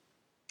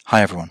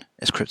Hi everyone,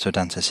 it's Crypto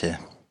Dantes here.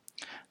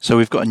 So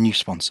we've got a new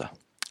sponsor,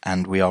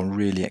 and we are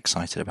really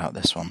excited about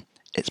this one.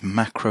 It's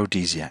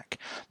Macrodesiac,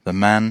 the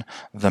man,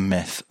 the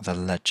myth, the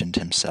legend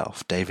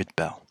himself, David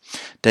Bell.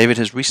 David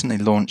has recently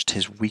launched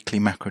his weekly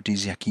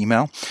Macrodesiac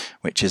email,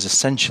 which is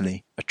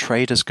essentially a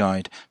trader's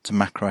guide to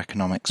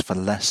macroeconomics for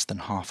less than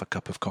half a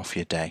cup of coffee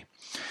a day.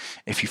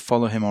 If you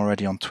follow him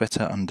already on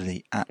Twitter under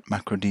the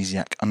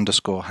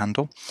 @Macrodesiac_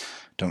 handle,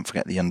 don't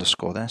forget the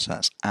underscore there, so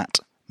that's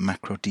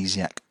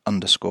 @Macrodesiac_,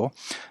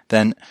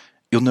 then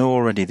you'll know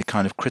already the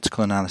kind of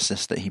critical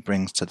analysis that he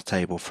brings to the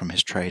table from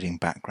his trading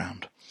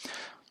background.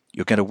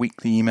 You'll get a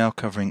weekly email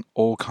covering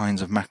all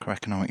kinds of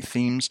macroeconomic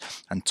themes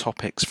and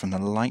topics, from the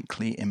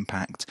likely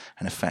impact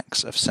and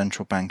effects of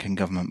central bank and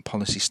government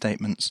policy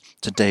statements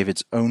to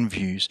David's own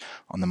views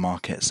on the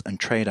markets and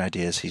trade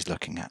ideas he's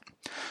looking at.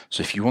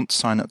 So if you want to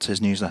sign up to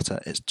his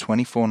newsletter, it's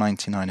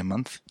 £24.99 a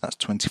month. That's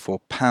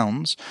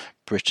 £24,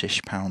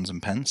 British pounds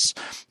and pence,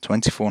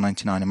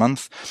 £24.99 a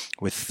month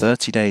with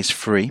 30 days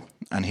free,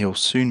 and he'll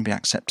soon be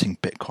accepting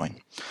Bitcoin.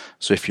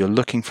 So if you're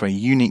looking for a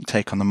unique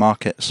take on the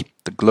markets,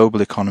 the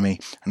global economy,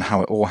 and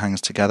how it all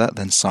hangs together,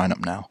 then sign up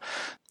now.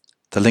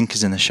 The link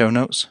is in the show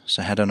notes,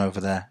 so head on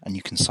over there and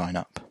you can sign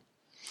up.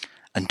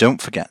 And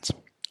don't forget,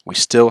 we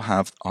still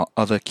have our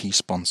other key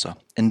sponsor,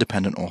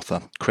 independent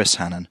author Chris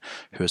Hannon,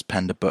 who has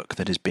penned a book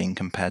that is being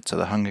compared to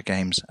The Hunger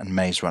Games and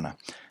Maze Runner,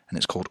 and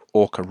it's called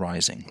Orca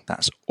Rising.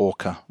 That's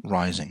Orca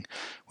Rising,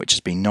 which has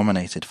been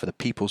nominated for the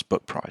People's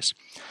Book Prize.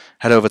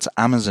 Head over to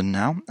Amazon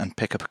now and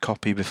pick up a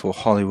copy before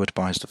Hollywood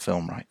buys the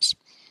film rights.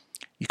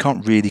 You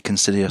can't really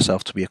consider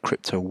yourself to be a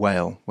crypto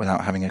whale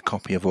without having a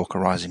copy of Orca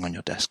Rising on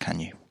your desk, can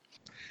you?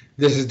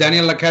 This is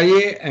Daniel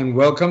Lacalle, and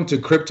welcome to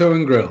Crypto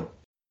and Grill.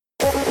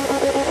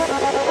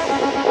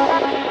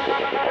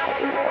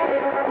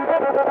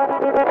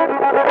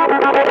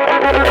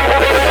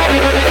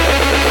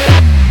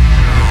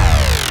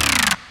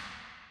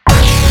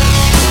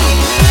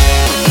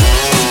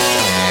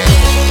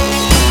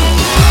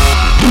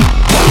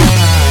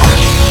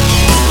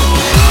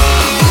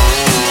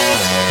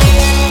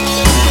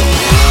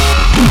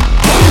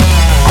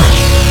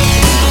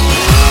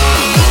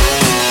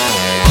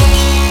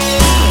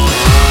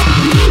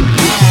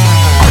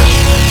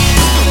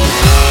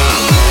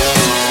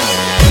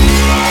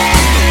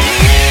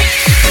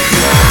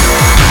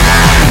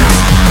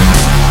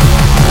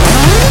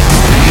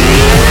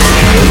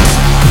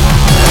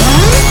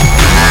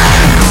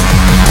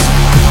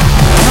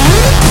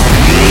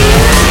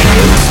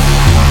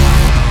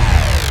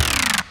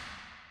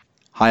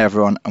 Hi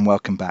everyone and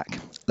welcome back.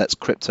 Let's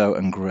crypto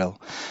and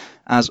grill.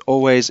 As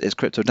always, it's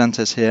Crypto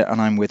Dantes here,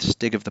 and I'm with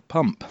Stig of the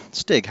Pump.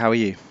 Stig, how are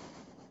you?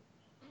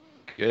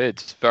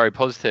 Good, very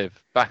positive.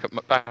 Back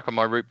on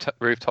my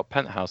rooftop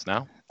penthouse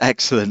now.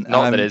 Excellent.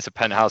 Not that it's a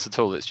penthouse at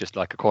all. It's just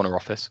like a corner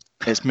office.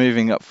 It's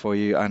moving up for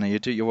you. I know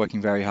you're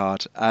working very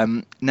hard.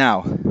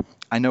 Now,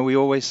 I know we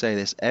always say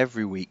this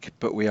every week,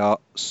 but we are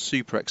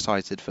super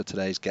excited for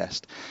today's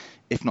guest.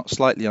 If not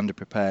slightly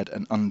underprepared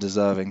and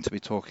undeserving to be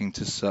talking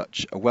to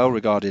such a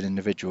well-regarded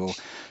individual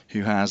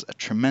who has a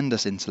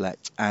tremendous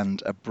intellect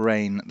and a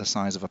brain the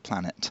size of a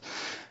planet.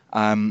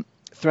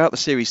 Throughout the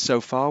series so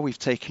far, we've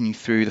taken you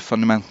through the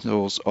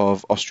fundamentals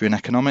of Austrian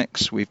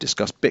economics. We've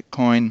discussed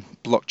Bitcoin,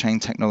 blockchain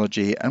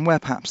technology, and where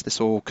perhaps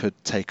this all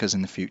could take us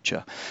in the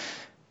future.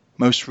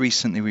 Most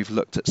recently, we've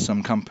looked at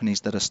some companies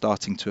that are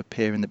starting to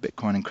appear in the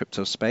Bitcoin and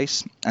crypto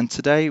space. And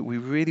today, we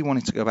really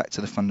wanted to go back to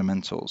the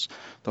fundamentals,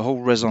 the whole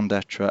raison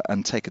d'etre,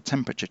 and take a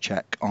temperature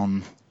check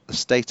on the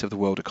state of the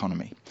world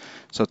economy.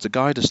 So to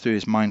guide us through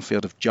this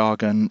minefield of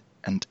jargon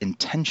and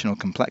intentional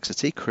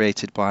complexity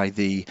created by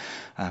the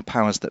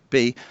powers that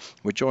be,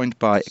 we're joined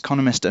by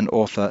economist and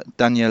author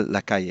Daniel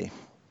Lacalle.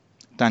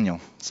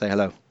 Daniel, say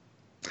hello.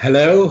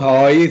 Hello, how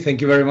are you?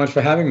 Thank you very much for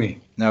having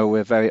me. No,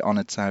 we're very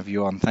honoured to have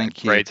you on.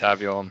 Thank you. Great to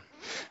have you on.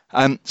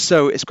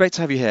 So it's great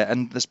to have you here,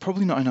 and there's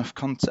probably not enough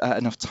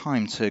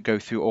time to go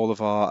through all of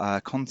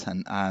our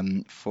content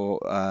for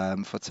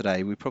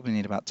today. We probably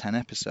need about 10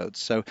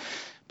 episodes.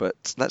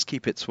 But let's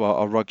keep it to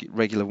our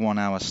regular 1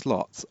 hour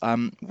slot.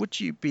 Would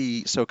you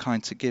be so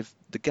kind to give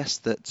the guests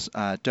that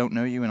don't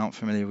know you and aren't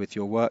familiar with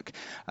your work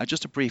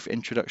just a brief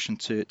introduction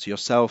to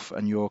yourself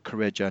and your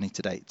career journey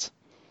to date?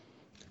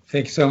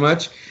 Thank you so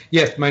much.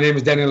 Yes, my name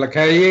is Daniel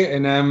Lacalle,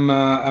 and I'm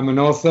an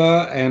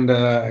author and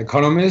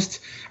economist.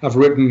 I've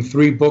written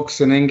 3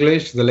 books in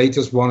English. The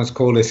latest one is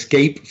called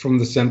Escape from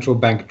the Central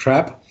Bank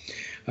Trap.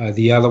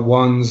 The other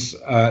one's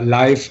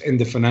Life in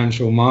the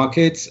Financial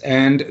Markets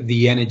and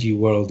The Energy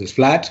World is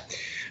Flat.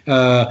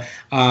 I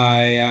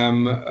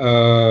am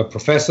a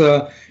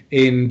professor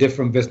in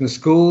different business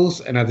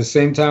schools, and at the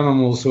same time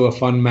I'm also a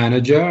fund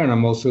manager, and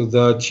I'm also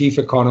the chief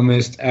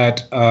economist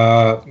at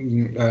a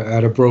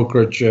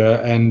brokerage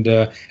and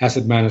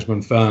asset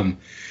management firm.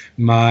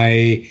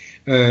 My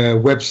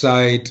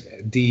website,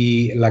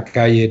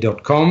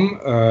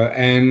 dlacalle.com,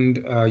 and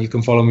you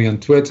can follow me on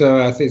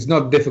Twitter. I think it's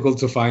not difficult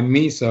to find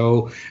me,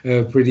 so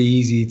pretty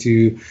easy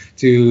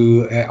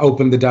to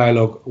open the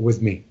dialogue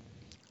with me.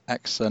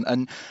 Excellent.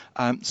 And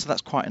so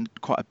that's quite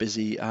a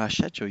busy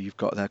schedule you've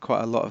got there,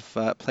 quite a lot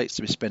of plates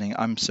to be spinning.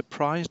 I'm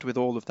surprised with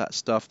all of that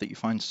stuff that you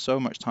find so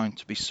much time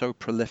to be so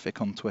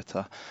prolific on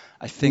Twitter.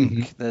 I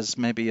think there's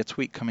maybe a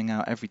tweet coming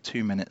out every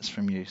 2 minutes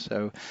from you.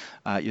 So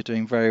you're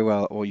doing very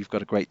well, or you've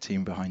got a great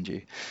team behind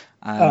you.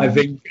 I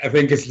think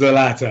it's the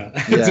latter.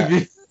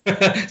 Yeah.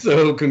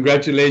 So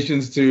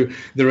congratulations to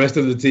the rest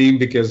of the team,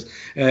 because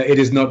it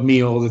is not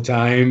me all the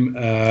time.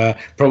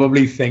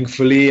 Probably,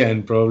 thankfully,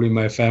 and probably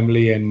my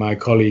family and my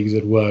colleagues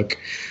at work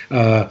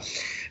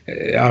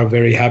are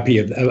very happy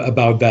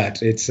about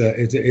that. It's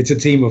a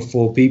team of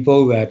 4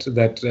 people that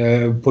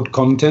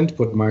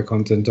put my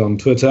content on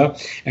Twitter,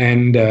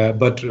 and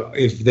but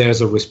if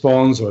there's a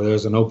response or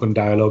there's an open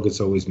dialogue,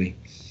 it's always me.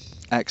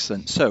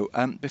 Excellent. So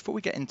before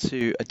we get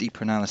into a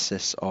deeper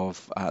analysis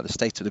of the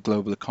state of the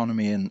global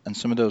economy and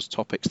some of those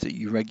topics that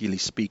you regularly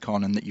speak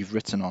on and that you've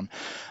written on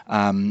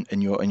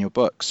in your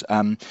books,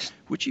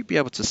 would you be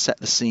able to set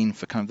the scene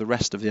for kind of the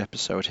rest of the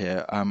episode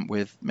here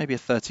with maybe a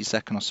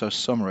 30-second or so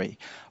summary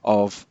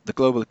of the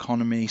global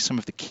economy, some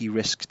of the key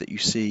risks that you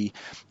see,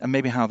 and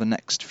maybe how the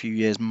next few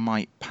years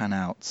might pan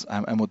out?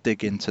 And we'll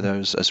dig into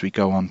those as we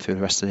go on through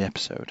the rest of the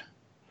episode.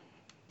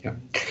 Yeah.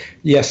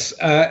 Yes.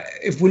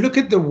 If we look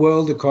at the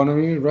world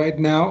economy right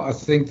now, I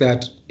think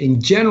that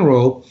in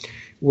general,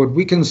 what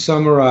we can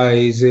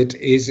summarize it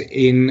is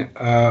in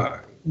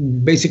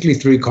basically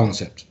 3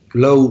 concepts: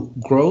 low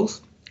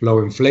growth, low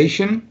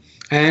inflation,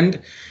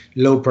 and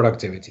low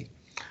productivity.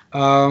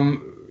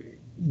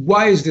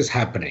 Why is this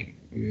happening?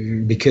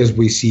 Because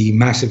we see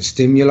massive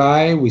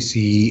stimuli, we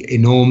see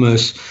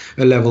enormous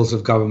levels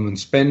of government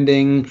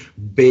spending,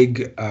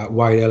 big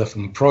white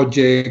elephant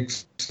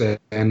projects,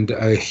 and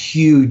a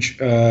huge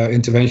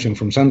intervention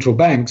from central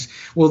banks.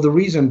 Well, the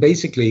reason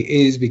basically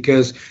is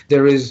because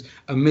there is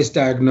a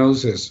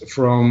misdiagnosis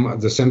from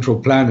the central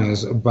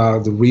planners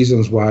about the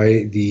reasons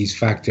why these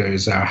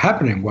factors are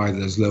happening, why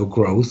there's low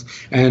growth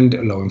and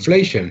low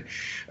inflation.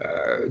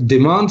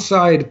 Demand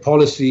side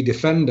policy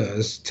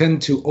defenders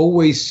tend to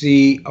always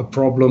see a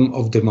problem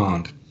of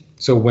demand.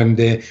 So when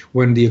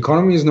the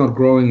economy is not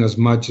growing as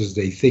much as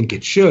they think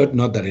it should,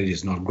 not that it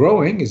is not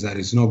growing, is that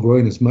it's not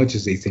growing as much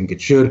as they think it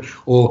should,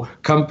 or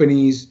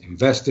companies,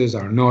 investors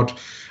are not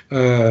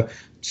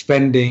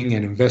spending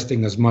and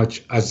investing as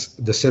much as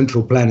the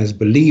central planners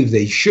believe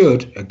they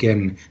should,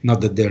 again, not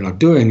that they're not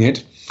doing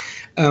it,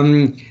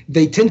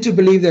 they tend to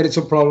believe that it's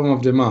a problem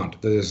of demand,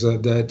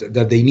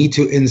 that they need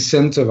to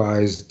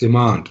incentivize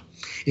demand,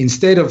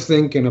 instead of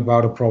thinking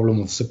about a problem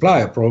of supply,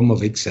 a problem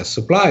of excess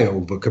supply,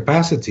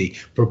 overcapacity,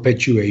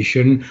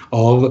 perpetuation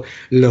of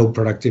low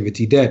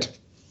productivity debt.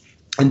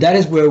 And that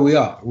is where we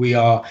are. We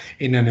are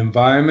in an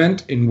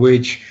environment in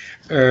which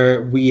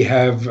we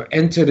have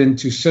entered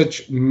into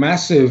such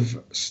massive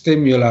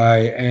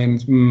stimuli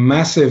and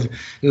massive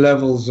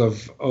levels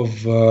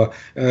of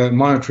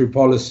monetary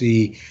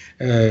policy,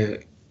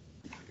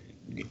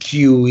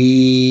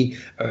 QE,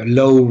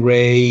 low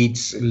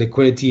rates,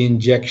 liquidity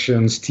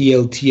injections,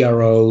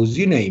 TLTROs,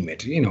 you name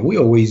it. We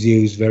always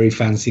use very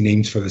fancy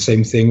names for the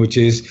same thing, which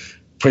is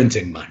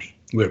printing money.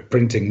 We're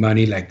printing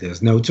money like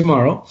there's no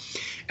tomorrow.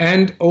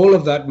 And all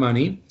of that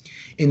money,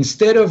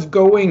 instead of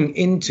going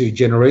into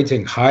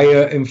generating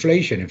higher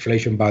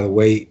inflation, by the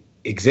way,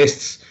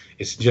 exists.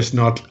 It's just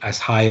not as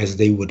high as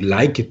they would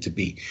like it to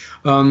be.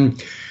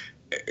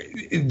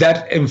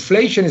 That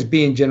inflation is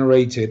being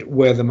generated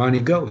where the money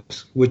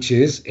goes, which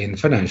is in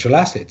financial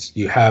assets.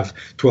 You have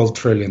 $12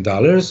 trillion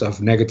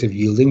of negative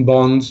yielding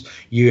bonds.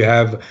 You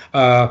have,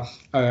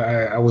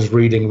 I was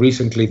reading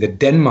recently that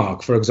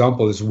Denmark, for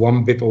example, is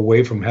 1 bp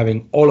away from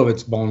having all of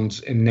its bonds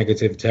in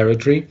negative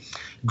territory.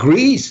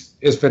 Greece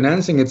is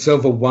financing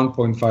itself at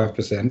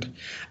 1.5%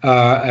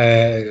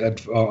 at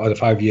a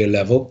 5-year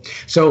level.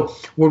 So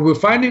what we're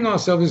finding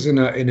ourselves is in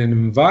an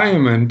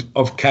environment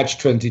of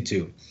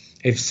catch-22.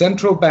 If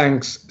central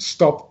banks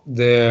stop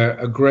their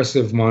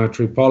aggressive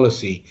monetary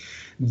policy,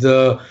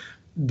 the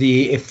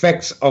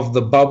effects of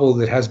the bubble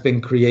that has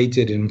been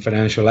created in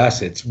financial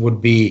assets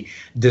would be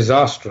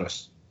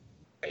disastrous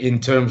in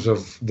terms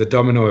of the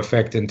domino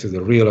effect into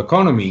the real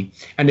economy.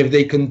 And if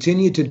they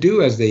continue to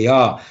do as they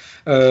are,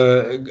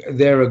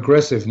 their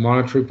aggressive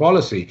monetary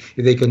policy,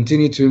 if they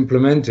continue to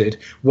implement it,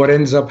 what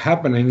ends up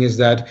happening is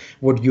that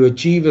what you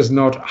achieve is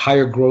not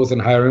higher growth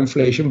and higher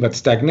inflation, but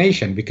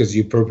stagnation, because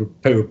you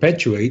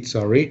perpetuate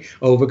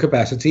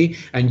overcapacity,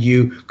 and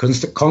you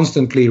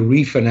constantly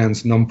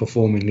refinance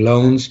non-performing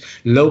loans.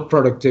 Low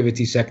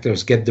productivity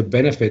sectors get the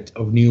benefit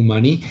of new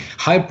money.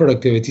 High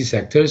productivity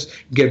sectors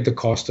get the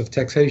cost of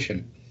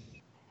taxation.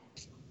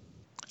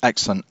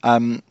 Excellent.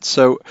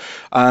 So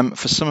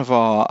for some of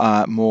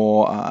our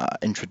more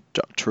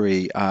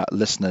introductory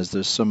listeners,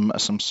 there's some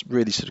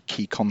really sort of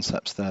key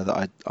concepts there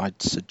that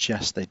I'd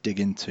suggest they dig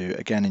into.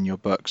 Again, in your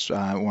books,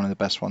 one of the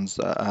best ones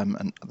that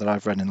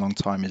I've read in a long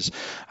time is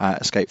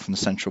Escape from the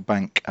Central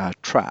Bank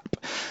Trap.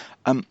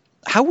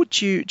 How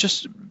would you,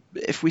 just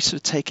if we sort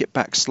of take it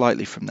back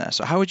slightly from there,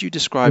 so how would you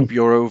describe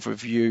your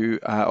overview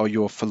or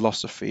your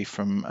philosophy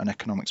from an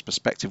economics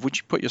perspective? Would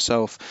you put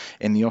yourself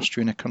in the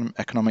Austrian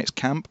economics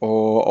camp,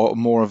 or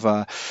more of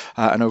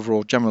an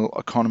overall general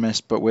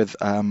economist, but with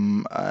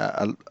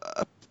a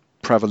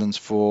prevalence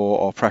for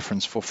or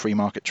preference for free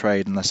market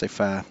trade and, let's say,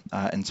 fair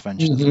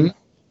interventionism?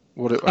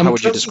 How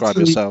would you describe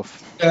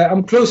yourself?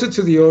 I'm closer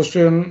to the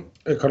Austrian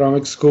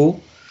economic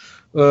school.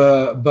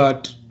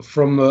 But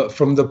from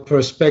the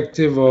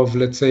perspective of,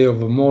 let's say,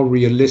 of a more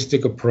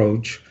realistic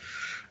approach,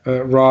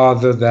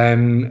 rather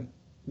than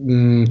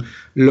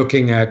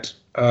looking at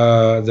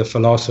the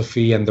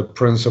philosophy and the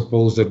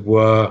principles that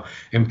were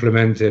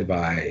implemented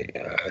by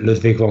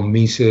Ludwig von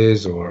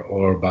Mises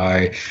or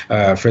by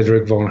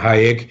Friedrich von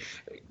Hayek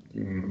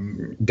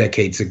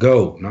decades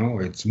ago. No,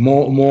 it's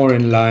more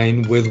in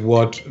line with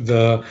what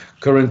the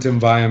current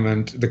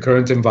environment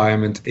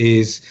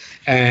is,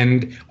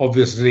 and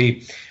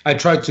obviously I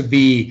try to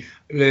be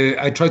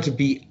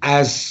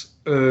as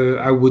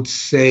I would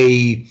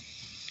say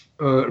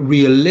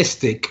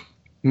realistic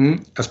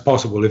as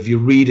possible. If you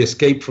read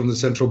Escape from the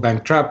Central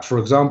Bank Trap, for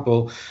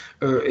example,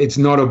 it's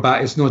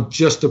not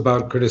just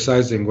about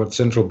criticizing what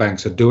central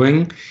banks are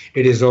doing.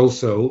 It is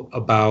also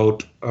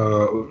about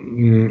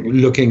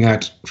looking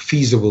at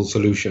feasible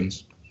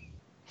solutions.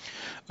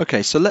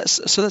 Okay, so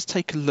let's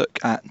take a look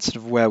at sort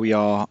of where we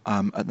are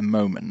at the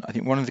moment. I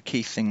think one of the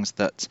key things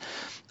that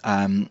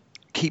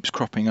keeps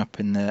cropping up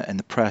in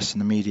the press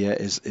and the media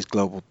is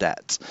global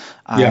debt.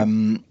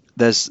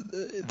 There's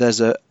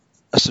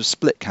a sort of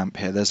split camp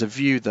here. There's a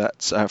view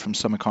that from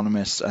some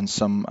economists and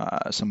some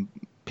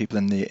people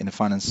in the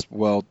finance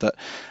world that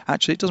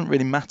actually it doesn't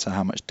really matter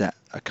how much debt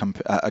a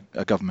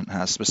government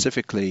has,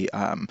 specifically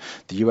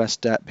the US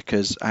debt,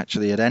 because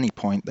actually at any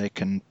point they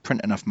can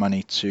print enough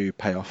money to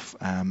pay off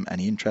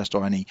any interest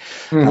or any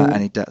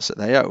debts that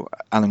they owe.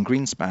 Alan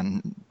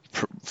Greenspan,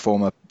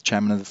 former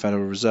chairman of the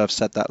Federal Reserve,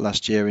 said that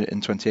last year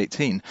in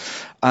 2018.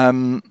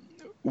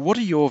 What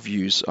are your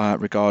views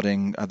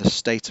regarding the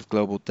state of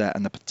global debt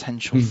and the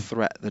potential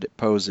threat that it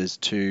poses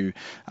to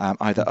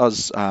either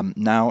us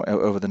now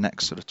over the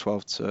next sort of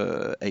 12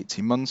 to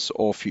 18 months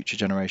or future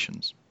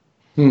generations?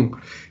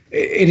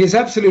 It is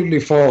absolutely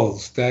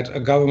false that a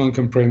government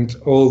can print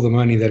all the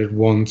money that it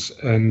wants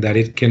and that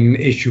it can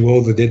issue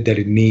all the debt that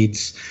it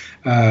needs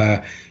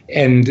and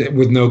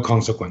with no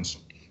consequence.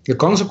 The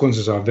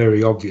consequences are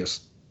very obvious.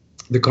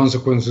 The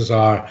consequences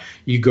are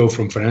you go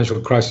from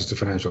financial crisis to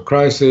financial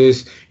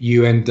crisis.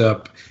 You end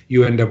up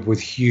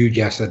with huge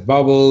asset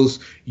bubbles.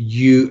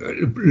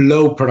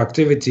 Low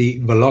productivity,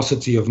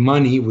 velocity of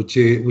money, which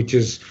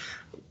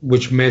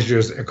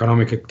measures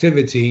economic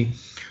activity.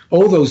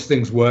 All those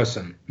things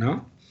worsen.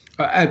 No,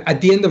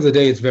 at the end of the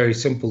day, it's very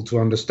simple to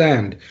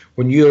understand.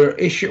 When you're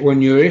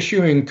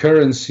issuing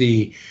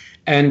currency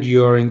and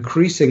you're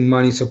increasing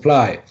money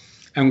supply,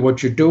 and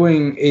what you're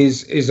doing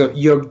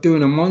you're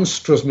doing a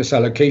monstrous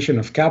misallocation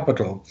of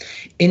capital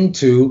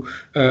into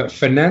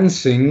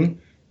financing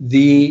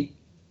the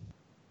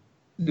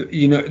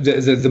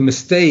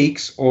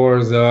mistakes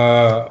or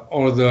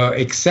the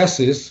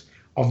excesses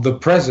of the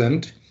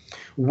present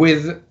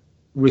with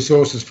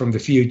resources from the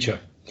future.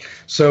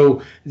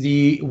 So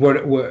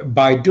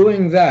by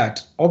doing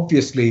that,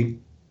 obviously,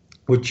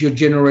 what you're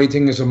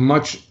generating is a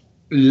much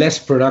less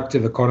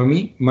productive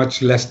economy,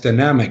 much less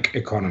dynamic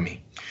economy.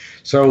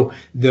 So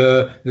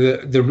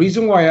the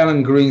reason why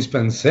Alan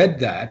Greenspan said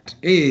that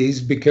is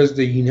because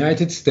the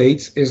United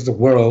States is the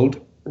world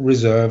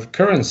reserve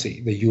currency.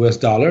 The US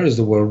dollar is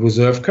the world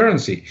reserve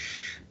currency.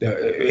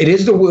 It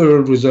is the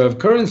world reserve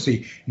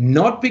currency,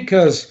 not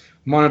because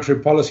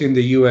monetary policy in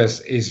the US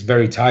is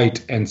very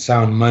tight and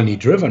sound money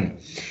driven.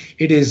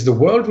 It is the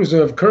world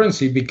reserve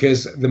currency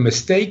because the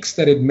mistakes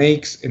that it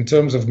makes in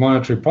terms of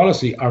monetary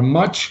policy are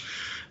much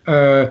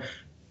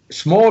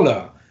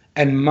smaller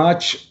and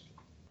much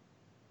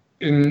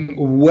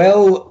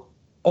well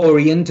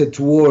oriented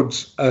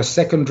towards a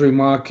secondary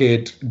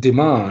market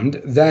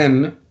demand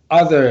than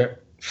other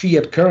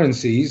fiat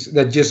currencies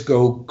that just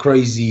go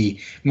crazy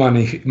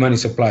money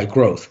supply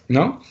growth.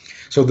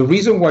 So the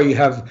reason why you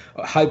have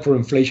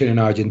hyperinflation in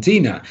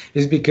Argentina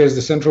is because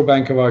the Central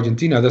Bank of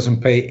Argentina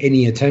doesn't pay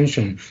any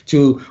attention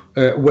to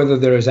whether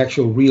there is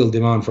actual real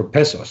demand for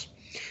pesos.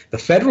 The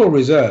Federal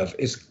Reserve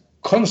is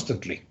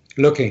constantly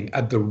looking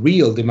at the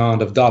real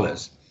demand of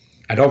dollars.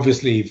 And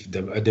obviously, if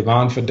a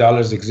demand for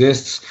dollars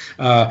exists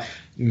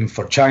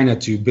for China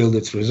to build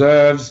its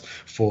reserves,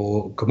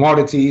 for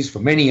commodities, for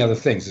many other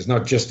things. It's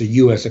not just the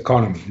U.S.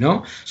 economy,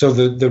 no? So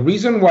the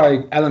reason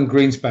why Alan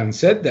Greenspan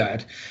said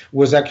that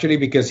was actually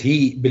because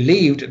he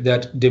believed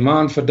that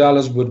demand for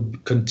dollars would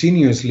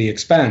continuously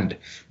expand.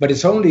 But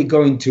it's only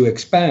going to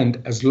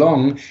expand as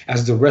long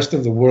as the rest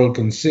of the world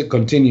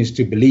continues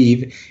to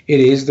believe it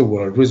is the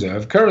world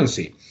reserve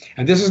currency.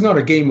 And this is not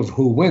a game of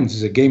who wins,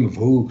 it's a game of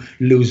who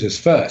loses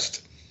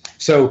first.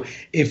 So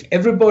if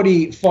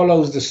everybody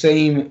follows the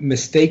same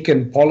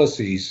mistaken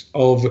policies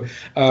of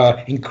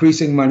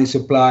increasing money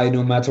supply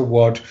no matter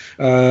what,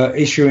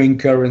 issuing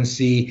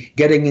currency,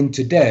 getting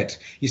into debt,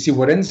 you see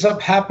what ends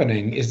up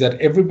happening is that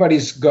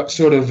everybody's got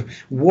sort of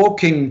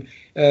walking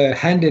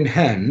hand in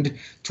hand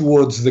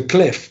towards the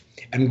cliff.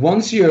 And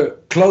once you're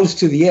close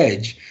to the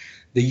edge,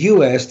 the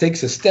US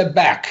takes a step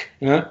back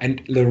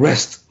and the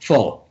rest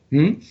fall.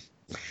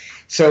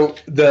 So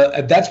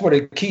that's what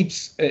it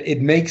keeps.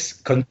 It makes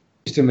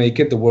to make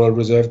it the world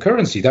reserve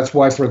currency. That's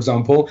why, for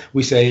example,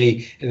 we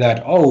say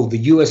that, oh, the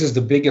US is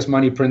the biggest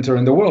money printer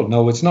in the world.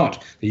 No, it's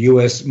not. The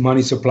US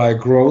money supply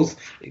growth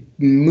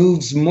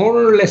moves more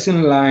or less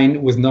in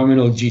line with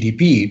nominal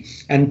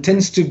GDP and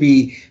tends to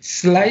be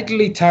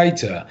slightly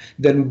tighter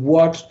than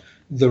what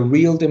the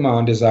real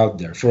demand is out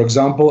there. For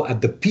example,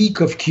 at the peak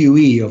of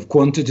QE, of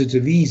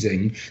quantitative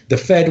easing, the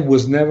Fed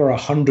was never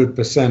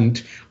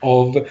 100%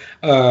 of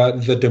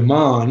the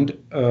demand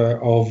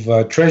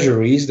of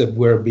treasuries that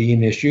were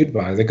being issued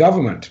by the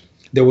government.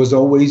 There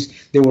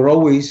were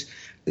always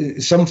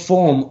some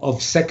form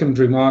of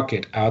secondary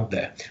market out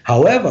there.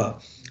 However,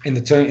 in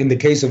the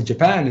case of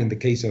Japan, in the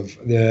case of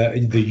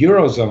the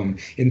Eurozone,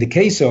 in the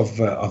case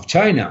of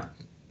China,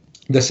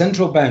 the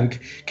central bank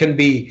can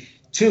be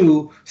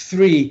 2,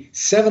 3,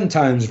 7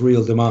 times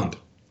real demand.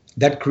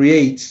 That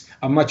creates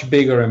a much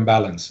bigger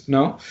imbalance.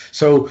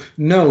 So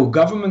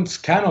governments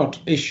cannot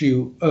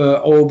issue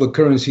all the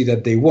currency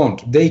that they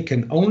want. They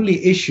can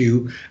only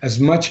issue as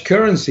much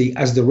currency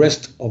as the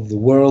rest of the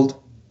world,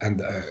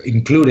 and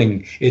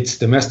including its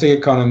domestic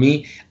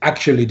economy,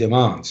 actually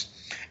demands.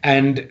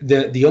 And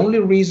the only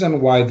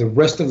reason why the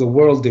rest of the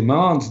world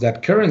demands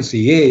that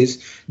currency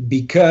is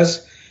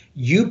because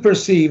you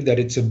perceive that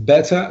it's a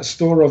better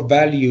store of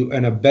value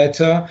and a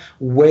better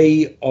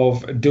way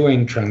of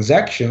doing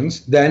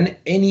transactions than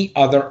any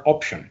other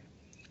option.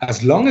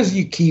 As long as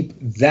you keep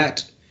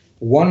that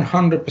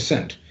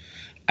 100%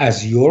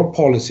 as your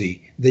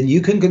policy, then you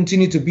can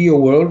continue to be a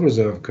world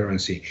reserve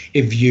currency.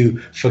 If you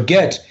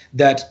forget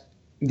that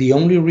the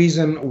only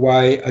reason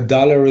why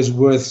 $1 is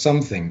worth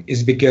something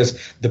is because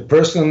the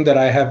person that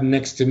I have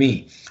next to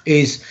me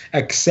is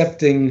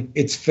accepting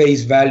its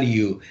face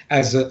value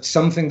as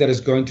something that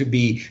is going to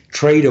be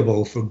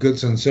tradable for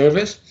goods and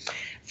services.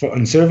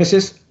 When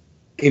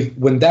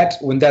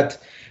that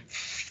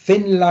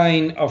thin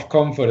line of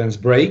confidence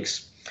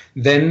breaks,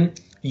 then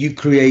you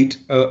create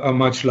a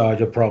much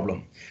larger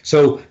problem.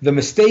 So the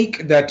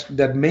mistake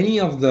that many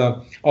of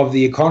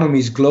the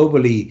economies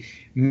globally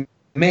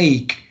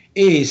make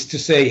is to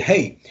say,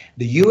 hey,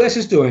 the US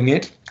is doing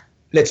it,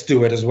 let's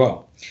do it as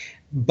well.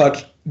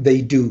 But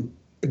they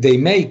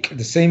make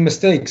the same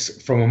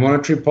mistakes from a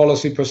monetary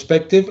policy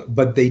perspective,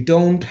 but they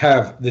don't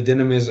have the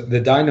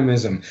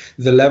dynamism,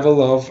 the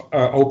level of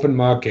open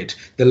market,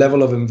 the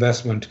level of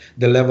investment,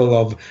 the level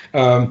of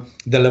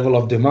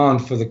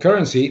demand for the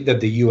currency that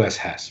the US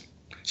has.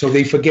 So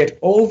they forget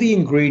all the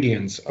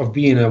ingredients of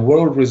being a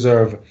world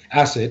reserve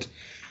asset,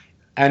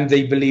 and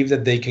they believe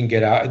that they can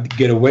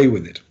get away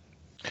with it.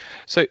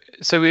 So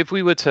if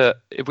we were to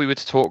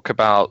talk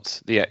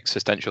about the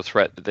existential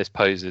threat that this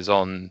poses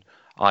on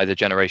either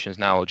generations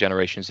now or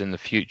generations in the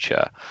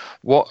future,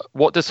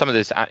 what does some of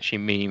this actually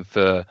mean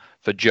for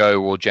Joe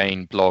or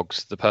Jane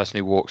Bloggs, the person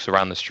who walks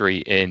around the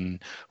street in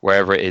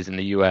wherever it is in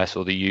the US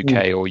or the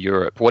UK or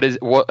Europe?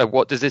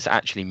 What does this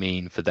actually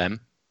mean for them?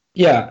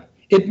 Yeah,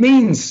 it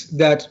means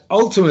that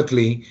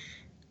ultimately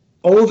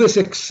all this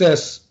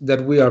excess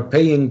that we are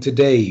paying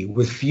today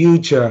with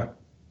future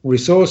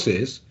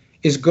resources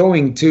is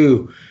going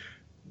to,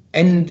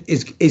 and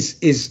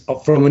is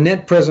from a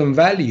net present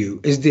value,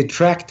 is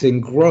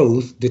detracting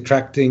growth,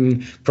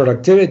 detracting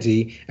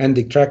productivity, and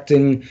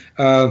detracting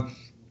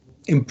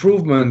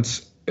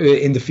improvements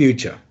in the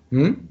future.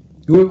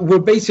 We're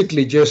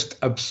basically just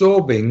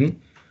absorbing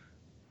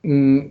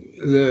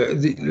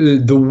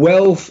the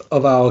wealth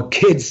of our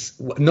kids,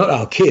 not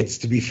our kids,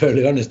 to be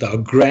fairly honest, our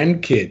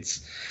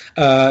grandkids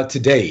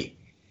today.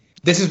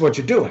 This is what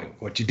you're doing.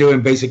 What you're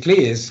doing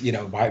basically is,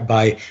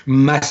 by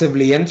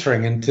massively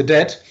entering into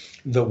debt,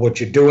 what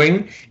you're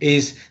doing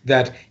is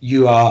that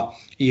you are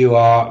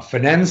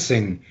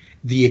financing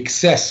the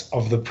excess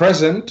of the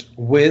present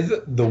with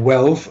the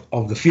wealth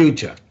of the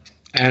future.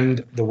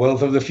 And the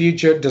wealth of the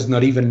future does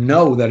not even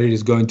know that it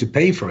is going to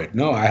pay for it.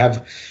 No, I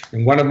have,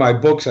 in one of my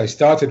books, I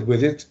started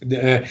with it,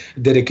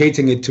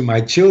 dedicating it to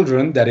my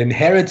children that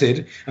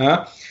inherited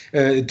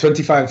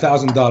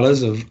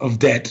 $25,000 of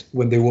debt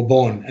when they were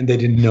born, and they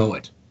didn't know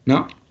it.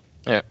 No.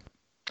 Yeah.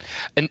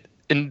 And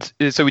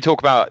so we talk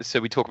about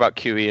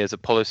QE as a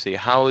policy.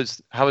 How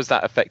has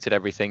that affected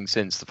everything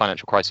since the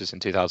financial crisis in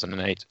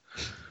 2008?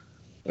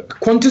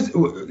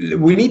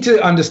 We need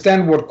to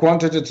understand what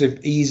quantitative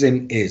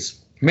easing is.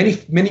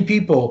 Many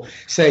people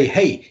say,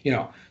 hey,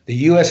 the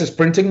US is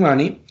printing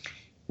money.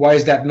 Why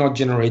is that not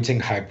generating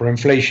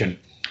hyperinflation?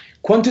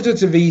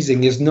 Quantitative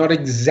easing is not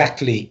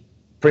exactly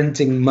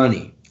printing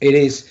money. It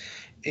is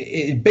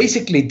it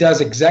basically does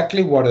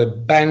exactly what a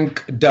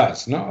bank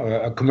does, no?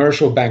 A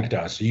commercial bank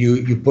does.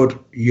 You put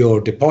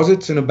your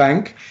deposits in a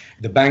bank.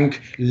 The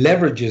bank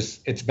leverages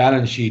its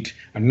balance sheet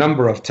a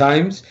number of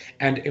times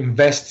and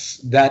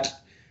invests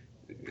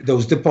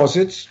those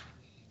deposits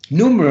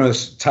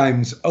numerous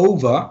times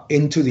over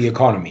into the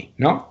economy,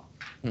 no?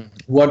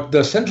 What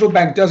the central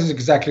bank does is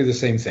exactly the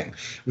same thing.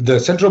 The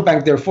central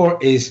bank, therefore,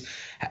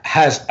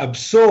 has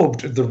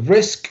absorbed the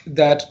risk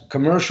that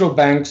commercial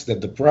banks,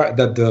 that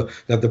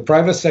the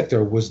private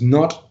sector was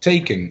not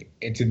taking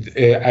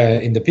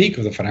in the peak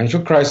of the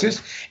financial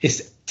crisis,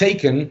 is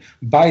taken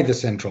by the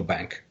central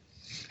bank,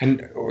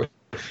 and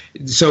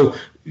so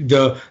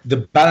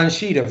the balance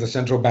sheet of the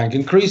central bank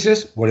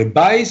increases. What it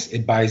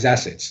buys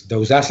assets.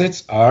 Those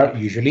assets are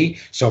usually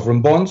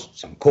sovereign bonds,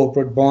 some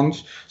corporate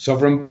bonds,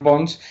 sovereign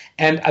bonds.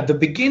 And at the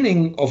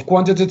beginning of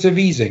quantitative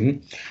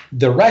easing,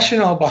 the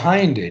rationale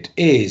behind it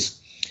is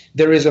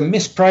there is a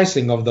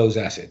mispricing of those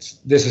assets.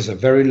 This is a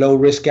very low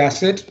risk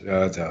asset,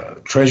 the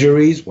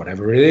treasuries,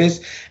 whatever it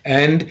is,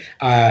 and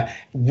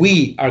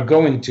we are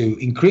going to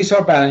increase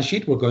our balance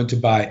sheet. We're going to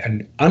buy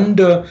an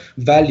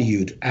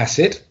undervalued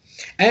asset.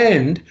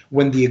 And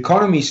when the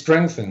economy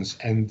strengthens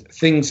and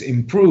things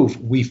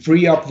improve, we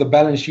free up the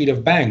balance sheet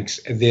of banks.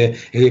 The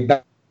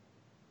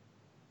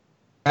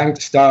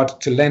banks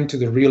start to lend to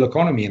the real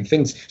economy and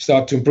things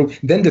start to improve.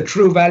 Then the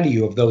true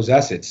value of those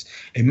assets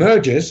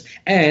emerges,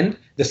 and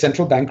the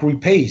central bank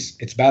repays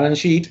its balance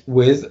sheet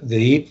with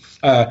the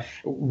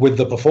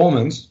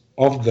performance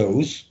of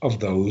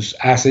those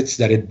assets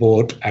that it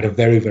bought at a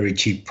very, very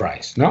cheap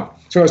price. No,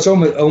 so it's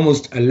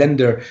almost a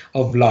lender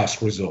of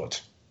last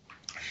resort.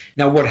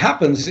 Now, what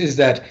happens is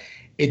that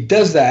it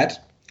does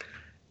that,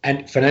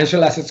 and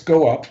financial assets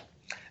go up,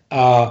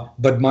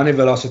 but money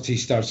velocity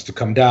starts to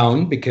come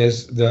down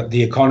because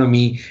the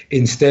economy,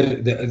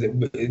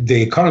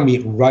 the economy,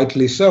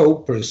 rightly so,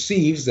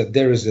 perceives that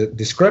there is a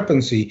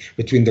discrepancy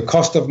between the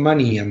cost of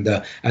money and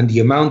the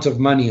amount of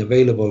money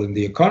available in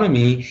the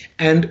economy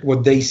and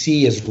what they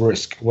see as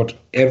risk, what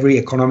every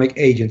economic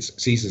agent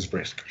sees as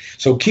risk.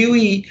 So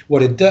QE,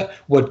 what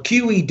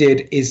QE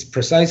did is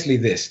precisely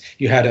this.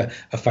 You had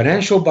a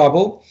financial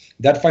bubble.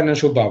 That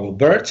financial bubble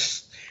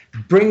bursts,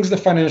 brings the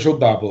financial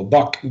bubble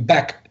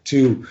back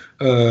to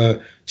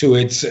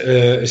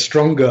its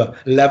stronger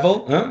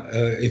level,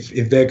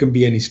 if there can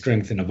be any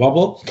strength in a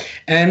bubble,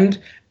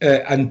 and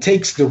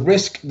takes the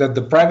risk that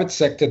the private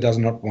sector does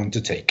not want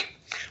to take.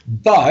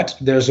 But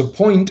there's a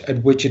point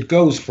at which it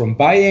goes from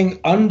buying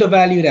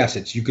undervalued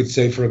assets. You could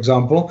say, for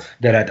example,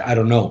 that at,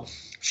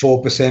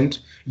 4%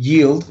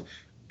 yield,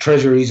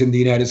 treasuries in the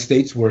United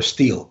States were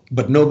steal,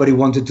 but nobody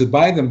wanted to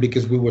buy them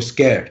because we were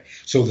scared.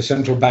 So the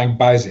central bank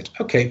buys it.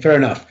 Okay, fair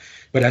enough.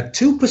 But at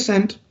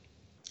 2%,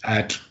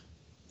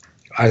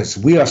 as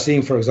we are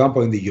seeing, for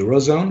example, in the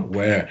Eurozone,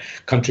 where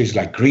countries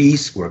like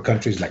Greece, where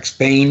countries like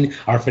Spain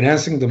are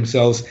financing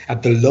themselves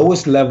at the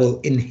lowest level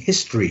in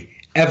history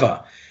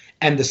ever,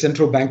 and the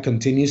central bank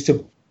continues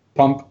to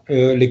pump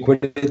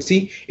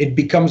liquidity, it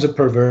becomes a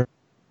perverse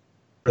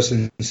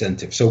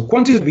incentive. So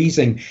quantitative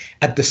easing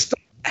at the start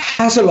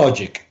has a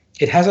logic.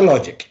 It has a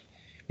logic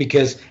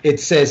because it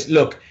says,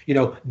 look,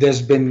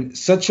 there's been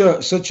such a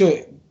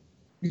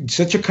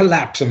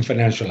collapse in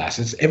financial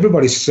assets.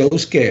 Everybody's so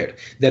scared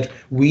that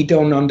we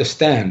don't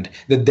understand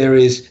that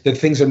that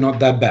things are not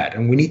that bad,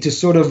 and we need to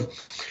sort of,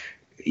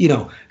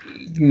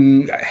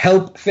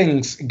 help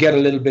things get a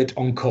little bit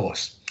on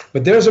course.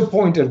 But there's a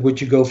point at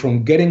which you go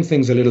from getting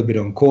things a little bit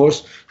on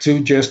course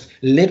to just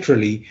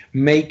literally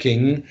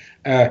being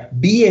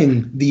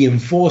the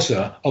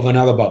enforcer of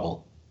another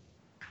bubble.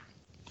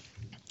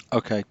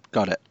 Okay,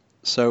 got it.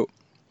 So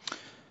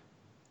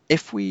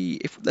if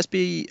let's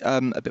be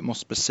a bit more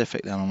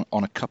specific then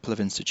on a couple of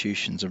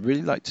institutions, I'd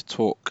really like to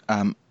talk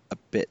a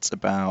bit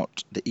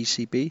about the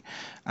ECB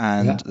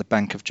and the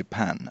Bank of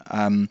Japan.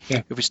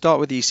 If we start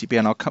with the ECB,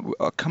 and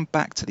I'll come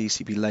back to the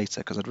ECB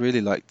later because I'd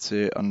really like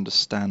to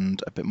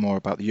understand a bit more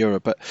about the euro.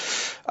 But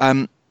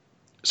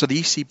so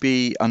the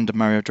ECB under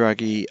Mario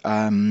Draghi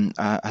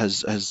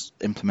has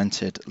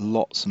implemented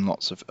lots and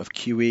lots of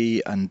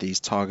QE and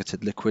these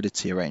targeted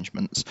liquidity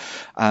arrangements.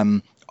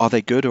 Are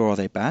they good or are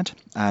they bad,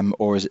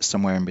 or is it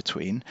somewhere in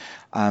between?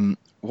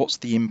 What's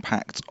the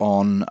impact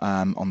on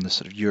the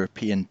sort of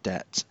European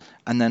debt,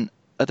 and then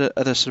at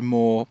a sort of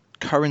more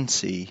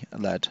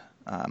currency-led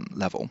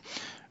level,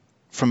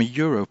 from a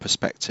euro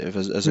perspective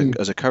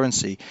as a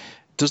currency?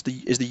 Is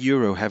the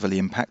euro heavily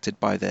impacted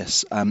by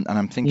this? And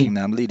I'm thinking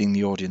now, I'm leading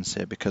the audience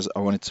here because I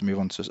wanted to move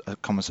on to a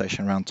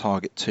conversation around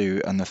Target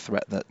 2 and the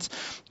threat that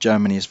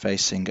Germany is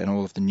facing and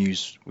all of the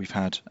news we've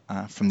had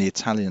from the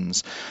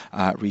Italians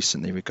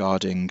recently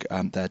regarding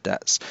their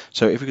debts.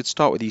 So if we could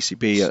start with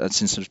ECB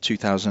since sort of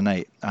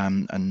 2008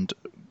 and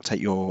take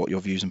your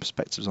views and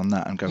perspectives on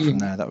that and go from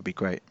there, that would be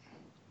great.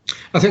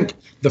 I think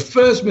the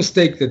first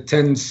mistake that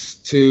tends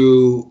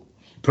to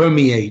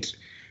permeate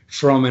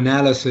from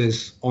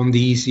analysis on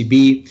the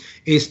ECB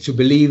is to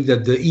believe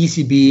that the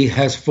ECB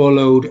has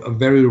followed a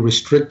very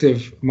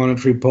restrictive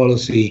monetary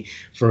policy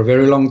for a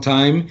very long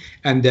time,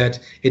 and that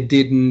it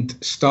didn't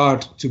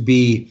start to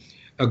be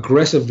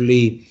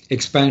aggressively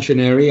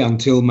expansionary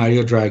until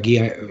Mario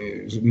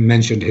Draghi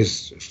mentioned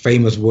his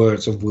famous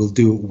words of "we'll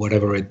do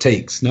whatever it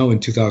takes" in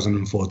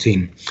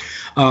 2014.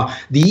 The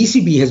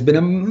ECB has been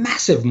a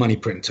massive money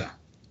printer.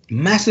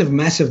 Massive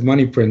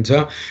money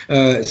printer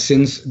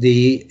since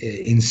the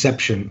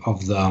inception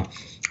of the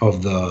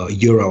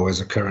euro as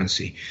a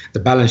currency. The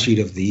balance sheet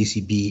of the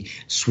ECB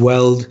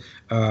swelled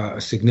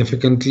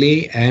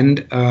significantly,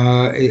 and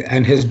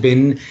has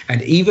been,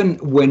 and even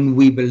when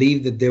we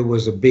believe that there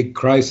was a big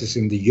crisis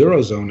in the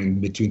eurozone in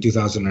between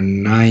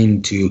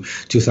 2009 to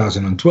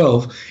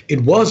 2012,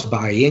 it was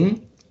buying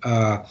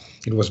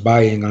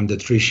under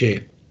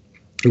Trichet.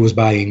 It was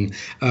buying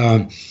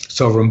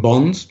sovereign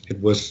bonds. It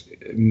was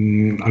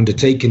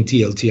undertaking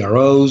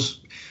TLTROs.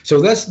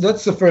 So that's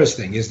the first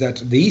thing, is that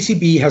the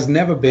ECB has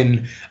never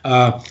been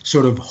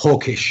sort of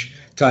hawkish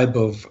type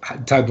of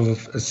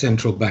a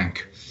central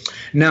bank.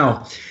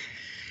 Now,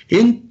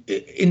 in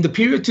the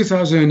period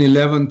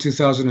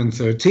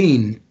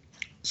 2011-2013,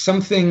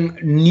 something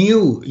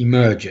new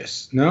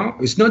emerges. No,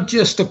 it's not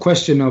just a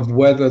question of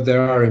whether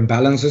there are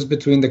imbalances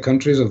between the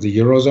countries of the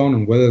eurozone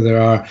and whether there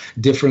are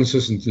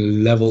differences in the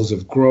levels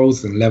of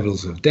growth and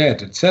levels of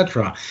debt,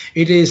 etc.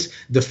 It is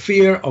the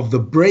fear of the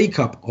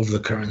breakup of the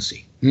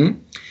currency.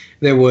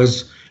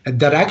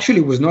 That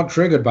actually was not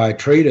triggered by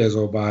traders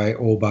or by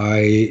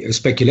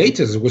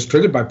speculators. It was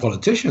triggered by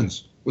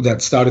politicians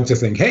that started to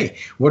think, hey,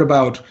 what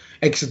about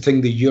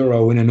exiting the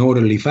euro in an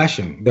orderly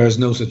fashion? There is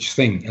no such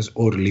thing as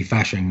orderly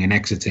fashion in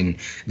exiting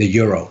the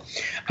euro.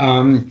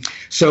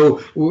 So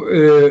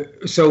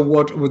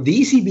what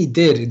the ECB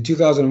did in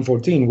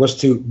 2014 was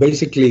to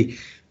basically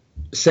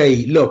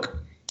say, look,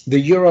 the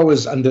euro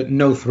is under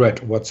no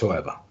threat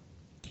whatsoever.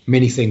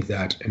 Many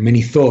thought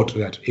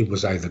that it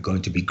was either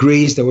going to be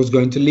Greece that was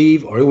going to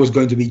leave, or it was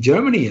going to be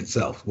Germany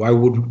itself. Why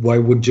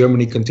would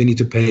Germany continue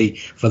to pay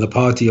for the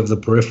party of the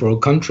peripheral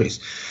countries?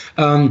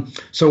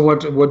 So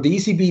what the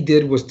ECB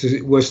did was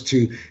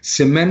to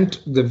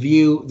cement the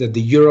view that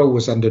the euro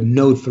was under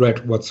no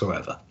threat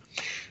whatsoever.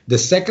 The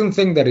second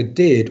thing that it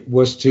did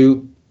was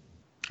to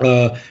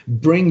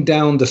bring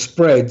down the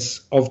spreads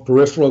of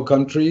peripheral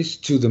countries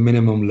to the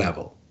minimum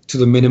level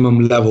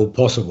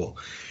possible.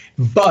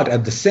 But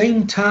at the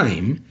same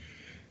time,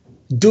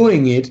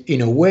 doing it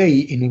in a way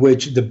in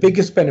which the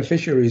biggest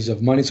beneficiaries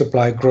of money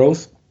supply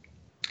growth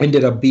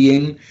ended up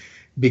being,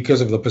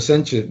 because of the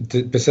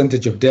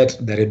percentage of debt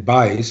that it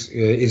buys,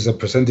 is a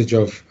percentage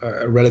of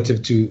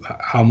relative to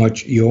how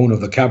much you own of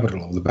the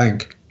capital of the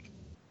bank.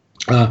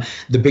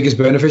 The biggest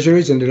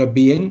beneficiaries ended up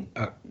being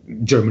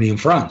Germany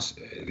and France.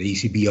 The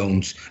ECB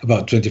owns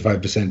about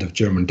 25% of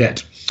German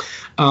debt.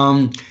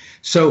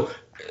 So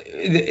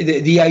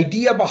the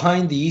idea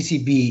behind the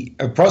ECB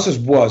process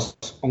was,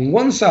 on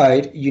one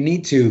side, you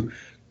need to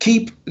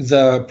keep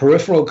the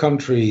peripheral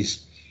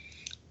countries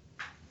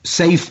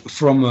safe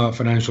from a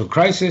financial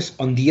crisis.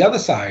 On the other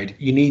side,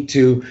 you need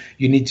to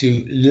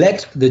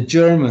let the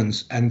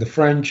Germans and the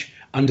French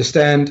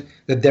understand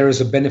that there is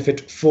a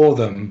benefit for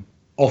them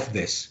of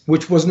this,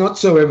 which was not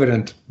so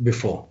evident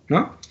before.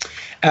 No?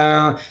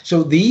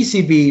 So the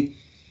ECB,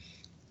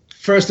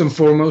 first and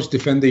foremost,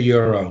 defend the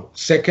euro.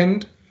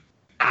 Second,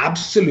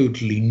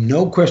 absolutely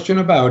no question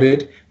about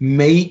it,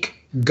 make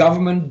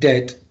government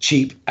debt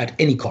cheap at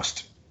any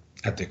cost,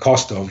 at the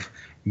cost of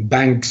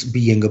banks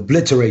being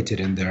obliterated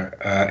in their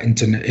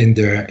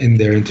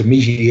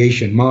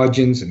intermediation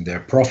margins and their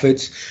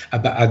profits,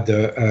 at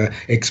the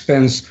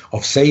expense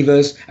of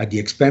savers, at the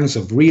expense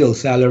of real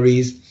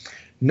salaries.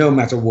 No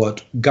matter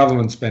what,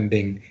 government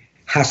spending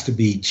has to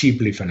be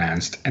cheaply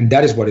financed, and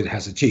that is what it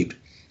has achieved.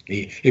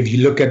 If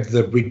you look at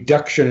the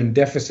reduction in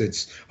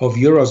deficits of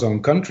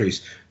Eurozone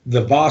countries,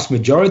 the vast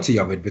majority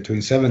of it,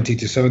 between 70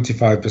 to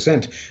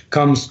 75%,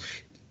 comes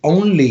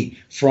only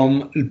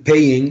from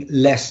paying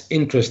less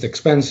interest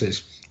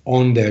expenses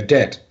on their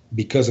debt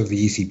because of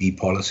the ECB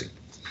policy.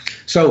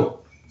 So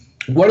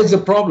what is the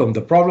problem?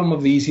 The problem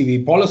of the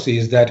ECB policy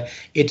is that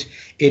it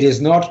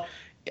is not,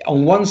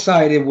 on one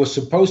side, it was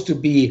supposed to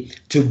be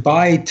to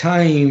buy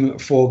time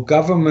for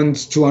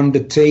governments to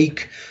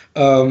undertake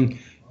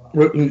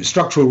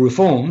structural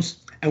reforms,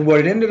 and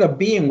what it ended up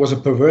being was a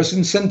perverse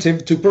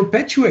incentive to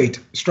perpetuate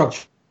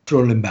structural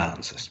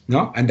imbalances.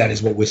 No? And that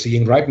is what we're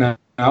seeing right now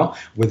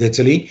with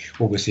Italy,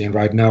 what we're seeing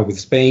right now with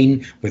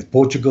Spain, with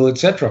Portugal,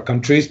 etc.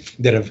 Countries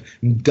that have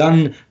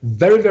done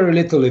very, very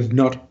little,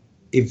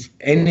 if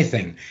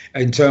anything,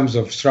 in terms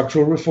of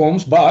structural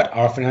reforms, but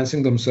are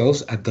financing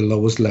themselves at the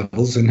lowest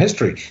levels in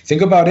history.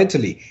 Think about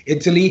Italy.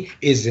 Italy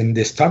is in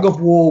this tug of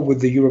war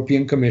with the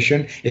European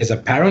Commission, is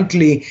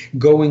apparently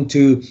going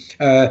to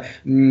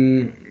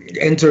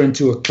enter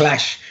into a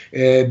clash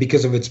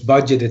because of its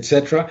budget,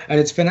 etc., and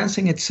it's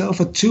financing itself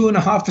at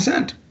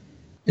 2.5%.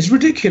 It's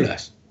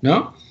ridiculous,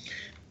 no?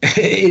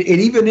 it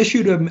even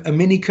issued a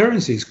mini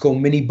currency. It's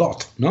called mini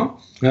bot, no?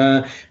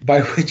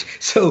 By which,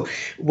 so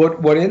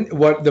what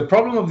the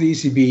problem of the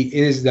ECB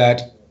is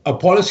that a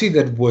policy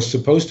that was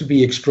supposed to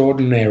be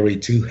extraordinary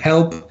to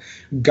help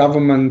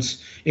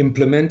governments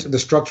implement the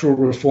structural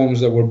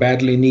reforms that were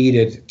badly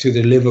needed to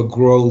deliver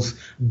growth,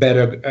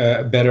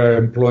 better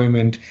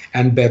employment,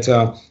 and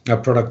better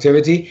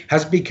productivity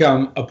has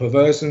become a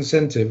perverse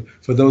incentive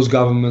for those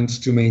governments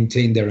to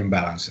maintain their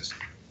imbalances.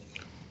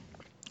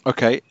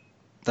 Okay,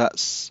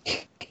 that's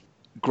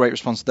great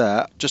response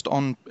there. Just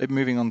on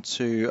moving on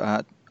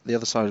to the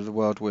other side of the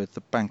world with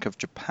the Bank of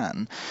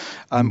Japan.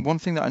 One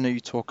thing that I know you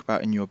talk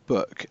about in your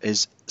book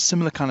is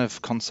similar kind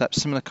of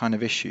concepts, similar kind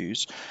of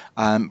issues,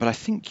 but I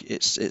think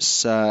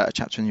it's a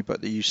chapter in your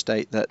book that you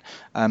state that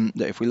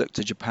that if we look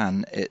to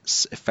Japan,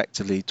 it's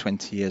effectively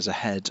 20 years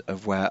ahead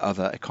of where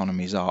other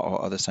economies are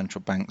or other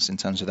central banks in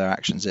terms of their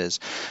actions is,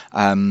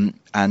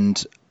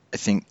 and I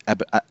think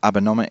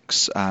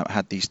Abenomics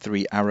had these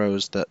three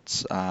arrows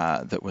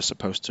that were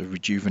supposed to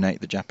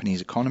rejuvenate the Japanese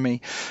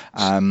economy.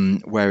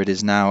 Where it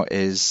is now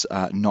is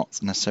not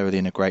necessarily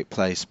in a great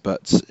place,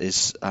 but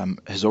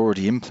has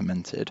already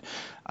implemented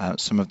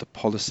some of the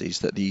policies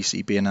that the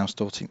ECB are now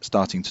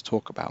starting to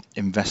talk about,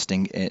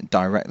 investing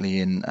directly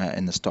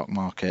in the stock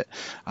market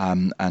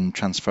and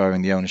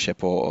transferring the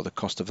ownership or the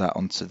cost of that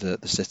onto the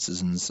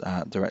citizens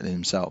directly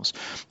themselves.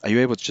 Are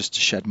you able to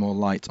shed more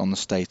light on the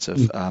state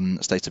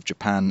of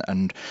Japan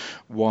and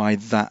why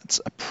that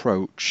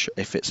approach,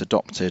 if it's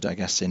adopted, I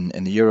guess in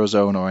the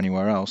Eurozone or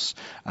anywhere else,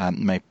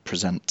 may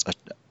present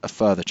a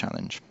further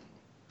challenge?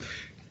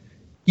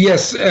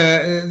 Yes.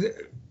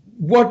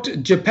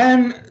 What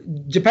Japan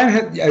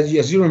had,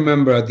 as you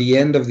remember, at the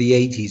end of the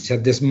 80s,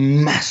 had this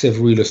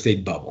massive real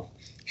estate bubble,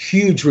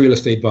 huge real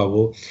estate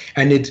bubble.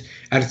 And it,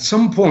 at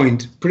some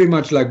point, pretty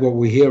much like what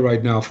we hear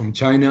right now from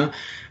China,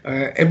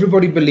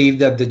 everybody believed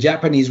that the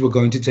Japanese were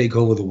going to take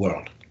over the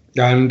world.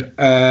 And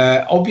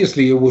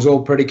obviously, it was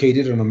all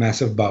predicated on a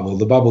massive bubble.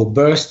 The bubble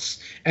bursts,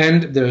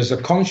 and there is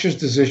a conscious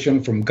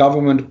decision from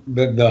government,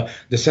 the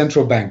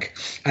central bank,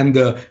 and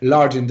the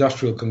large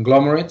industrial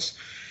conglomerates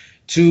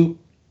to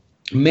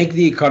make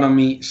the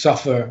economy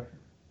suffer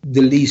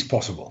the least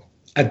possible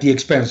at the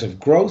expense of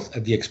growth,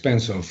 at the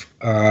expense of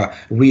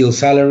real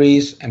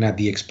salaries, and at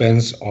the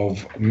expense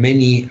of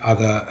many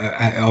other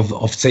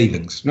of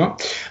savings. No,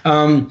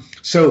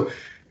 so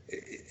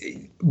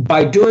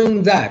by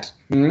doing that,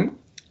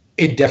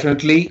 it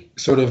definitely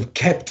sort of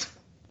kept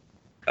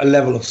a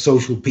level of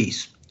social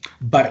peace,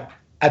 but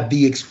at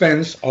the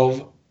expense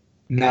of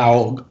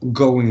now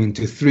going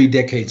into 3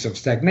 decades of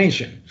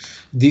stagnation.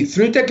 The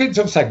 3 decades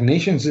of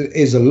stagnation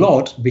is a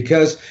lot,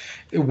 because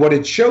what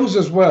it shows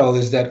as well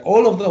is that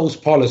all of those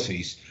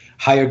policies,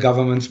 higher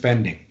government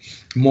spending,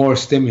 more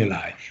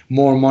stimuli,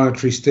 more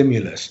monetary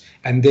stimulus,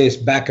 and this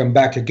back and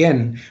back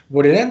again,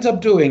 what it ends up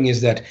doing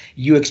is that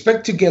you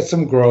expect to get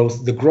some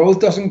growth, the growth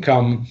doesn't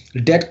come,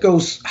 debt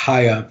goes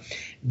higher.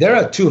 There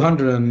are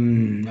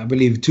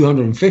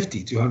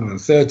 250,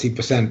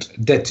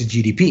 230% debt to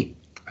GDP.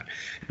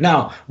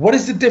 Now, what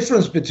is the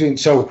difference between,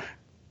 so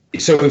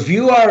if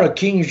you are a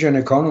Keynesian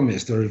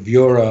economist, or if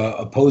you're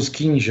a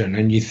post-Keynesian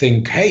and you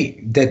think, hey,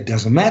 that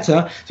doesn't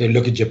matter, so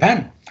look at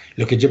Japan.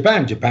 Look at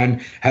Japan.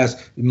 Japan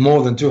has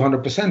more than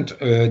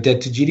 200% debt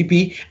to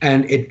GDP,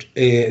 and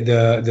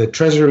the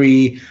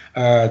Treasury,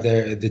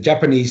 the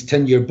Japanese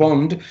 10-year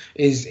bond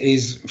has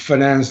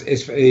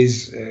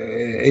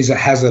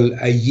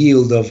a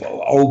yield of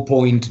 0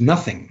 point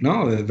nothing.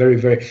 No, very,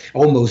 very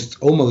almost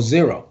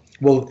zero.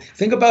 Well,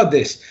 think about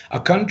this. A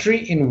country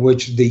in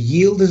which the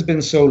yield has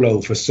been so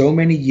low for so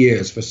many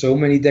years, for so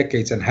many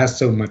decades, and has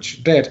so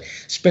much debt,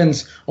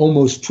 spends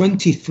almost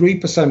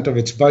 23% of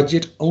its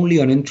budget only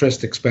on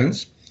interest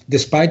expense,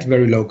 despite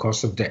very low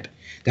cost of debt.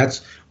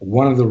 That's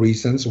one of the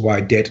reasons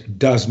why debt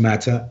does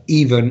matter,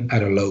 even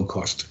at a low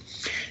cost.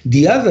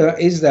 The other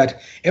is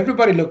that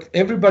everybody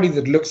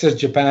that looks at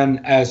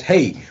Japan as,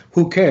 hey,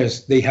 who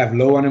cares? They have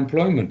low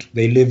unemployment.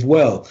 They live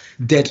well.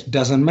 Debt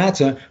doesn't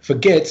matter.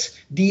 Forgets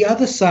the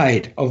other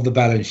side of the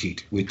balance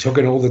sheet. We're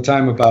talking all the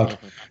time about,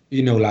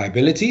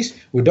 liabilities.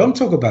 We don't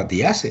talk about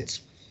the assets.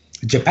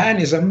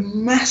 Japan is a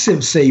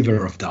massive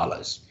saver of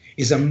dollars.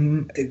 Is a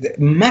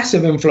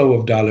massive inflow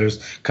of dollars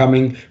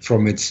coming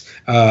from its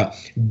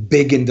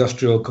big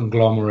industrial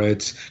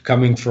conglomerates,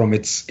 coming from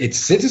its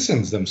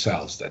citizens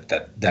themselves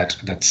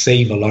that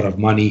save a lot of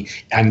money,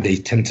 and they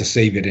tend to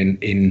save it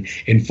in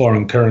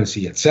foreign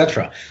currency,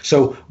 etc.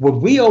 So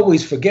what we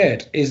always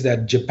forget is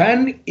that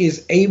Japan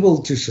is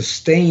able to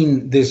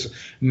sustain this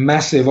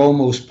massive,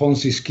 almost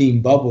Ponzi scheme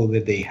bubble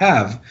that they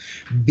have,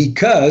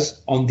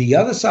 because on the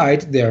other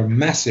side they're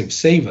massive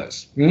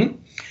savers.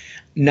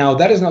 Now,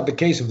 that is not the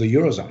case of the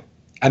Eurozone,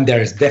 and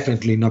there is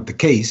definitely not the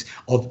case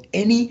of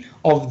any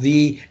of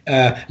the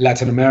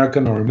Latin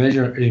American or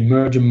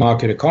emerging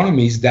market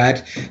economies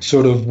that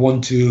sort of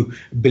want to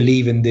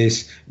believe in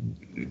this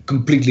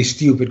completely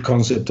stupid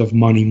concept of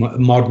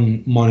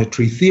modern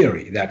monetary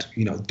theory, that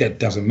debt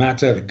doesn't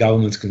matter, the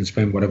governments can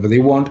spend whatever they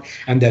want,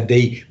 and that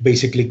they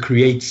basically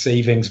create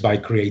savings by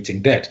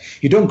creating debt.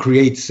 You don't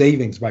create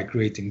savings by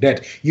creating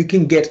debt. You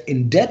can get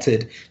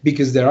indebted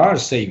because there are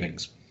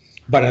savings,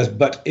 but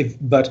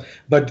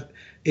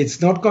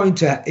it's not going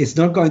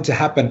to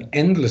happen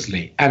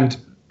endlessly. And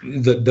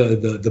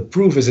the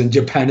proof is in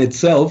Japan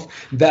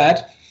itself,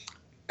 that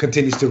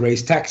continues to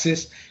raise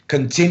taxes,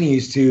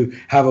 continues to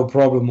have a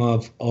problem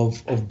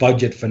of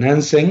budget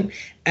financing,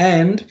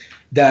 and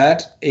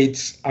that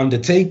it's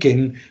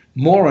undertaking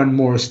more and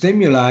more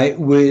stimuli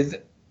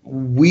with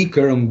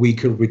weaker and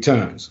weaker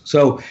returns.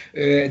 So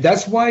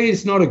that's why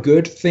it's not a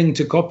good thing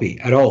to copy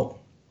at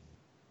all.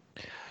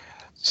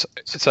 So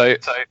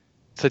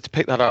to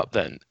pick that up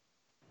then,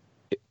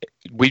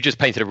 we just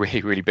painted a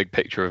really, really big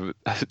picture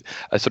of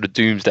a sort of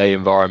doomsday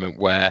environment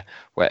where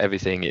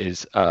everything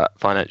is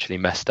financially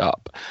messed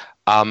up.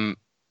 And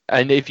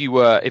if you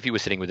were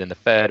sitting within the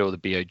Fed or the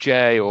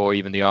BOJ or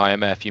even the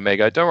IMF, you may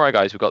go, "Don't worry,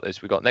 guys, we've got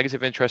this. We've got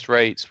negative interest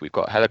rates. We've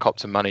got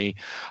helicopter money."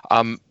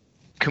 Can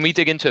we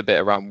dig into a bit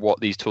around what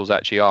these tools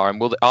actually are,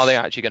 and are they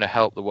actually going to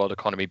help the world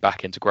economy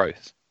back into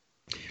growth?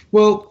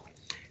 Well,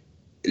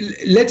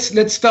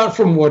 let's start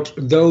from what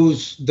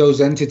those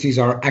entities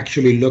are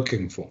actually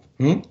looking for.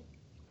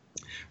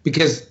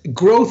 Because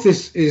growth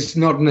is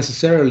not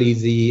necessarily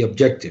the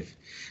objective.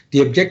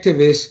 The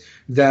objective is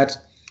that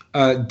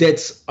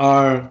debts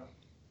are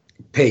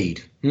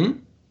paid,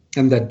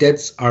 and that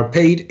debts are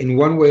paid in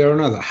one way or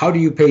another. How do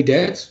you pay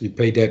debts? You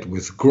pay debt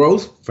with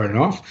growth, fair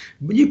enough,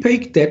 but you pay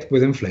debt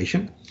with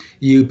inflation.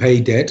 You pay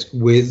debt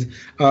with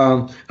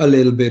a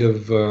little bit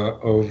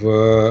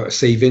of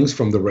savings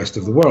from the rest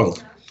of the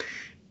world.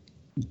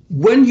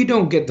 When you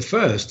don't get the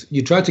first,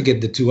 you try to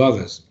get the two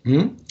others.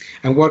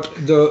 And what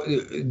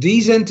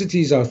these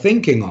entities are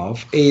thinking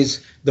of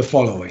is the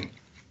following.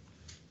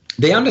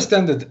 They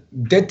understand that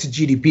debt to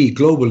GDP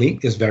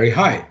globally is very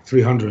high,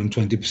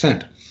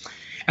 320%.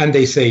 And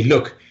they say,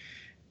 look,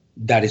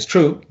 that is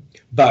true,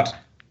 but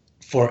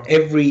for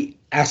every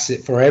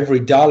asset, for every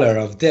dollar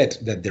of debt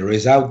that there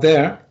is out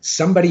there,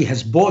 somebody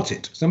has bought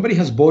it. Somebody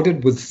has bought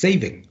it with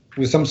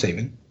some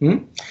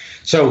saving.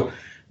 So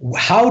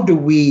how do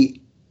we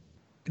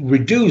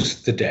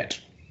reduce the debt?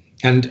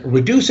 And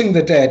reducing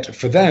the debt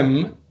for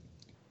them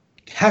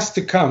has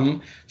to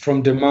come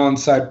from demand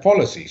side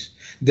policies.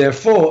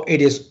 Therefore,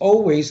 it is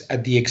always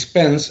at the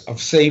expense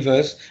of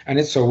savers, and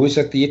it's always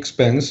at the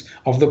expense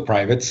of the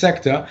private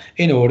sector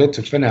in order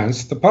to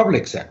finance the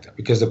public sector,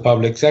 because the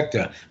public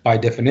sector, by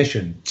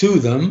definition, to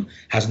them,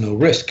 has no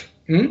risk.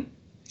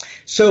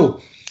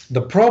 So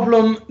the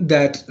problem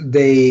that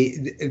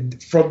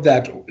from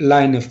that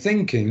line of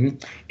thinking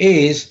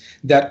is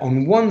that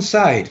on one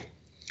side,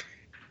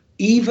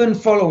 even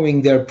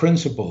following their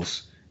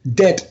principles,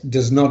 debt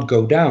does not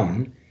go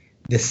down.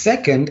 The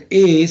second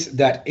is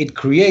that it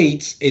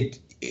creates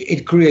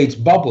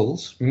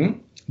bubbles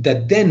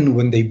that then,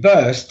 when they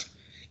burst,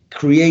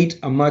 create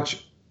a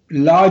much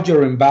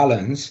larger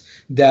imbalance.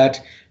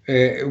 That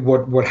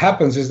what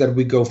happens is that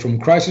we go from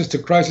crisis to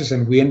crisis,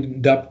 and we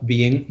end up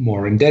being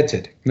more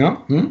indebted.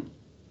 No,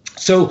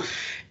 so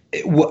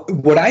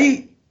what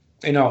I,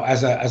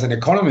 as an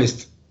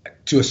economist,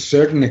 to a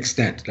certain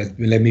extent, let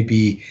me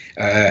be.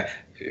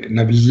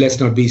 Let's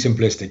not be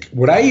simplistic.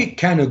 What I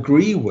can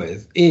agree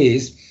with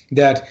is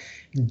that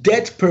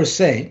debt per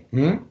se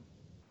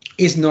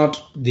is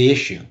not the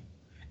issue.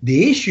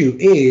 The issue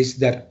is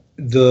that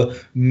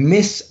the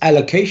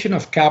misallocation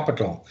of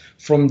capital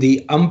from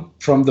the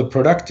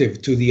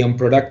productive to the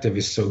unproductive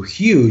is so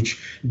huge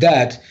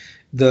that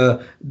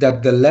the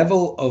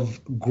level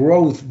of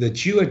growth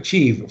that you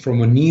achieve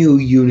from a new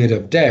unit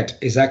of debt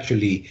is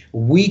actually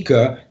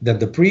weaker than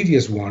the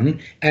previous one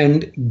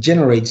and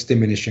generates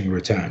diminishing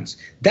returns.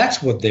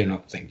 That's what they're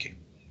not thinking.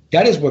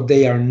 That is what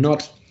they are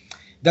not.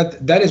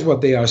 That is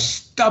what they are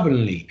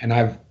stubbornly, and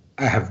I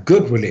have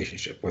good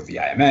relationship with the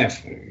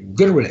IMF,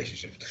 good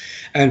relationship,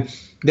 and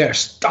they're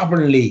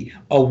stubbornly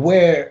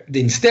aware.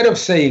 Instead of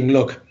saying,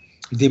 look,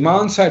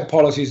 demand side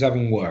policies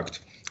haven't worked,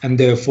 and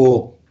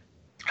therefore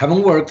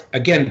haven't worked,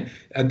 again,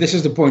 and this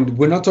is the point,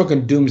 we're not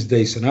talking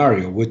doomsday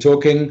scenario. We're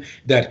talking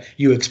that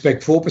you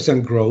expect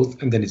 4%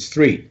 growth and then it's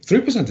 3%.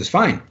 3% is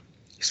fine.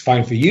 It's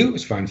fine for you,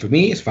 it's fine for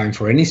me, it's fine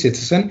for any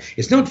citizen.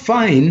 It's not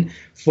fine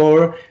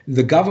for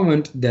the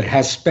government that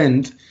has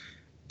spent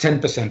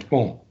 10%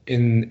 more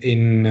in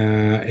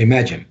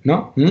Imagine,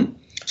 no?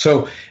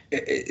 So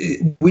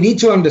we need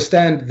to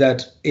understand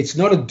that it's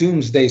not a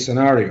doomsday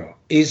scenario.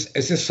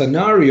 It's a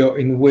scenario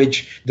in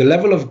which the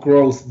level of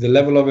growth, the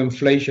level of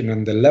inflation,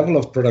 and the level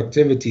of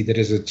productivity that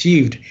is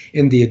achieved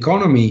in the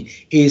economy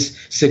is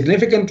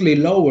significantly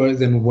lower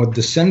than what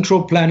the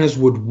central planners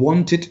would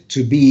want it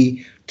to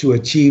be to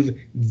achieve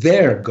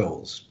their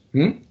goals.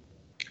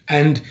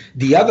 And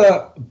the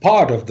other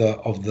part of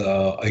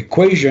the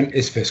equation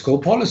is fiscal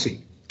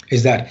policy,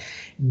 is that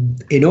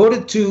in order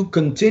to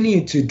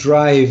continue to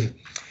drive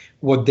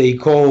what they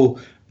call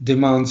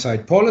demand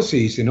side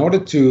policies in order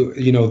to,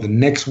 the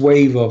next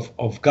wave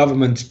of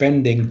government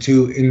spending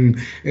to,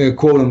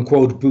 quote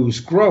unquote,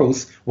 boost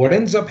growth, what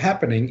ends up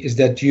happening is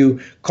that you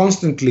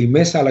constantly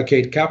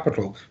misallocate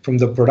capital from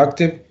the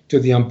productive to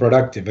the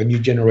unproductive, and you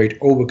generate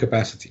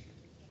overcapacity.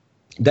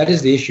 That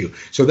is the issue.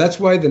 So that's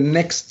why the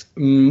next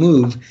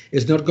move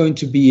is not going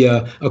to be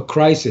a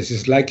crisis.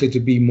 It's likely to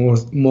be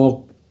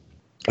more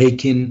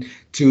akin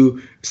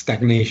to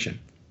stagnation.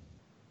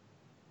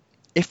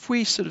 If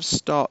we sort of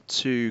start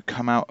to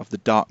come out of the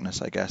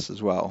darkness, I guess, as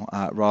well,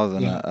 rather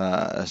than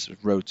a sort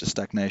of road to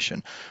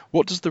stagnation,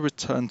 what does the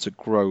return to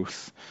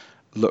growth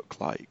look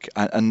like?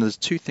 And there's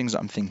two things that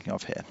I'm thinking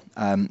of here.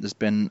 There's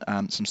been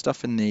some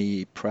stuff in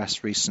the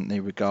press recently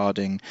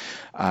regarding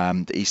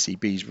the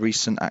ECB's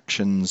recent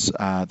actions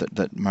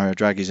that Mario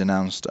Draghi's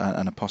announced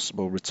and a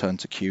possible return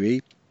to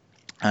QE.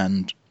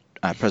 And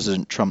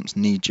President Trump's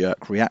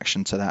knee-jerk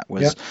reaction to that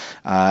was,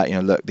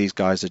 look, these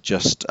guys are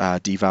just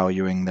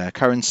devaluing their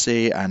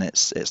currency, and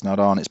it's not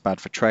on, it's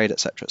bad for trade,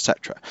 etc.,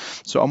 etc.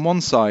 So on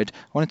one side,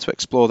 I wanted to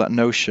explore that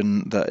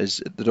notion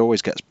that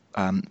always gets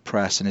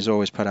press and is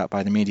always put out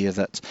by the media,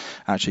 that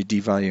actually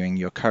devaluing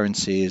your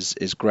currency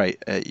is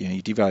great.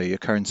 You devalue your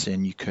currency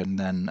and you can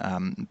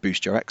then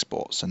boost your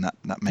exports, and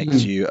that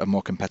makes you a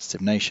more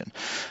competitive nation.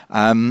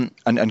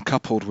 And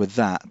coupled with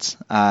that,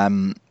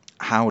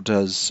 how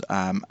does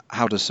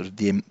sort of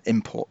the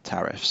import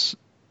tariffs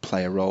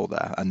play a role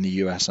there, and the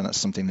US, and that's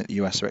something that the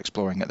US are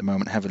exploring at the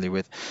moment heavily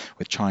with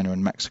China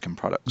and Mexican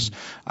products.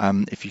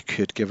 If you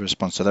could give a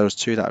response to those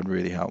two, that would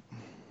really help.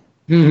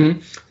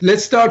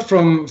 Let's start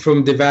from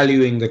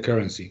devaluing the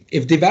currency.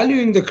 If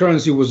devaluing the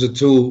currency was a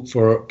tool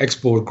for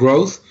export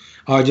growth,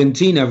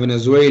 Argentina,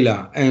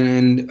 Venezuela,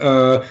 and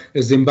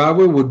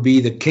Zimbabwe would be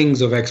the kings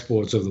of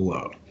exports of the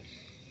world.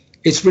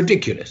 It's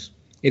ridiculous.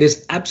 It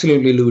is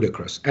absolutely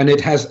ludicrous, and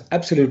there's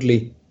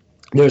absolutely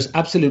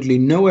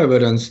no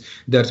evidence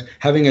that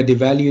having a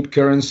devalued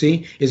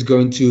currency is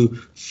going to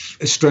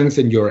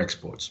strengthen your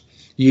exports.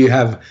 You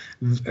have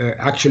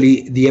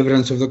actually the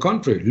evidence of the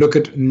contrary. Look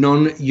at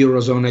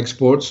non-Eurozone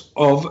exports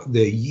of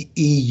the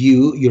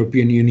EU,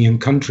 European Union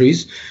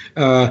countries,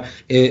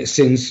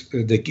 since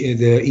the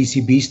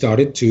ECB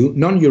started to,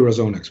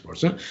 non-Eurozone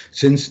exports,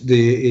 since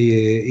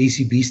the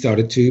ECB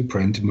started to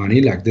print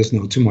money like there's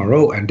no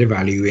tomorrow and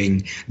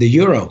devaluing the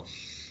euro.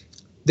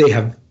 They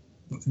have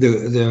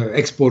the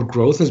export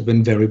growth has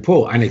been very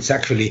poor, and it's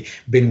actually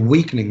been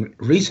weakening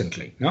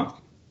recently. No.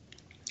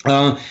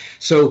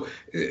 So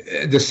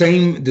the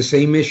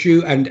same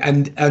issue,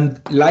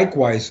 and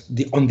likewise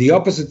on the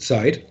opposite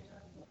side,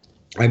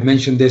 I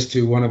mentioned this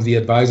to one of the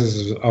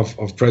advisors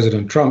of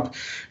President Trump.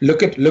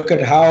 Look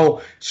at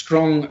how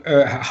strong,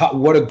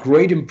 what a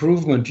great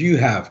improvement you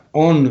have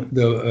on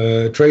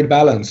the trade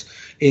balance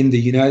in the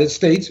United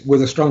States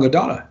with a stronger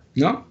dollar.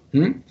 No,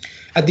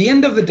 At the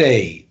end of the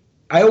day,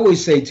 I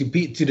always say to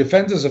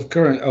defenders of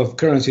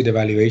currency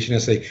devaluation, I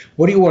say,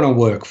 what do you want to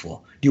work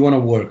for? Do you want to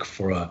work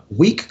for a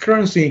weak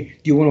currency?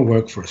 Do you want to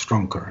work for a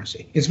strong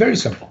currency? It's very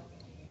simple,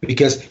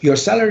 because your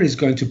salary is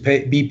going to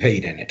be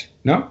paid in it,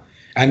 no?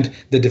 And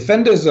the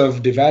defenders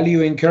of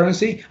devaluing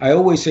currency, I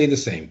always say the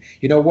same.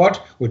 You know what?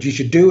 What you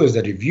should do is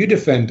that if you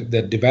defend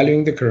that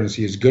devaluing the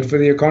currency is good for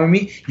the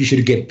economy, you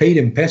should get paid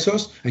in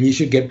pesos and you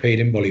should get paid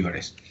in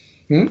bolivares.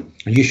 And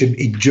you should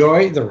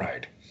enjoy the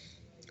ride,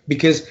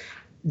 because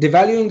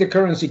devaluing the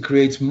currency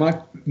creates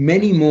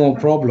many more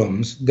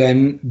problems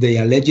than the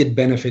alleged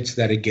benefits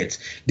that it gets.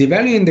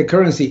 Devaluing the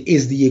currency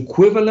is the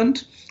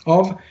equivalent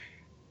of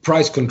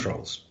price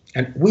controls.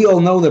 And we all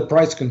know that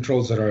price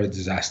controls are a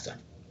disaster.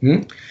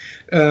 The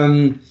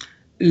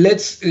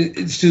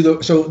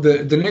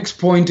next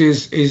point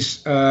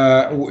is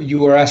you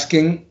were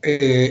asking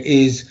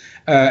is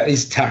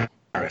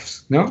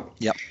tariffs, no?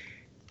 Yep.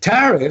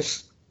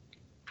 Tariffs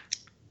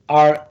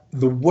are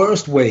the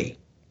worst way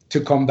to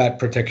combat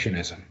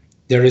protectionism.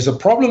 There is a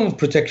problem of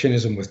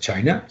protectionism with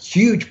China,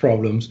 huge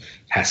problems,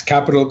 has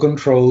capital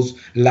controls,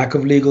 lack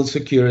of legal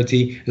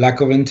security,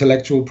 lack of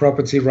intellectual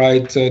property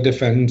right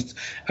defense,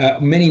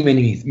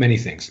 many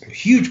things. A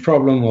huge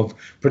problem of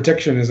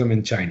protectionism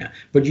in China.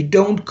 But you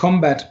don't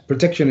combat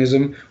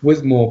protectionism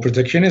with more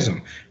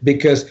protectionism,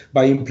 because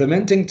by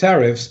implementing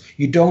tariffs,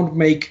 you don't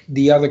make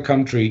the other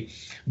country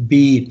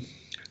be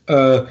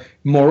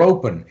more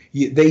open.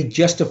 They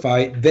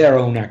justify their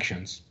own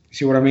actions.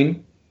 See what I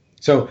mean?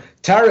 So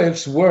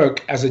tariffs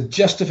work as a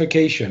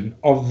justification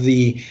of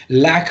the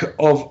lack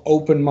of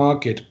open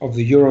market of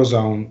the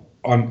Eurozone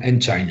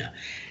and China.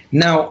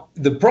 Now,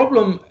 the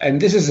problem,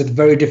 and this is a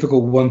very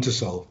difficult one to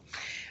solve.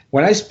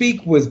 When I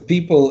speak with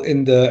people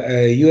in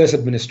the US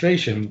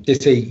administration, they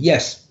say,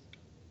 yes,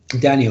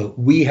 Daniel,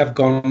 we have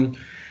gone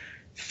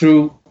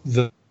through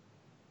the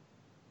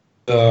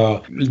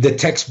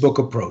textbook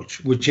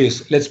approach, which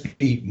is let's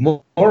be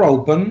more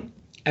open,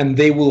 and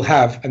they will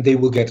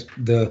get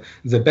the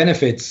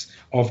benefits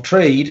of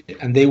trade,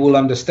 and they will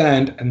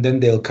understand, and then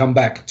they'll come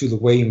back to the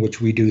way in which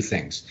we do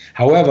things.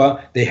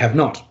 However, they have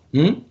not.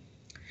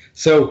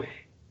 So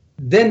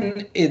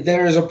then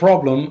there is a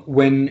problem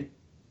when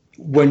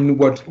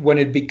when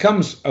it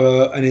becomes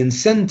an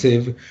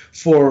incentive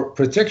for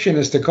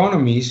protectionist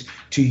economies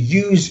to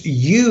use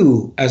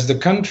you as the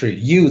country,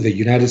 you, the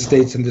United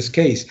States in this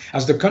case,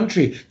 as the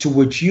country to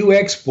which you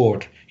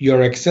export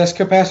your excess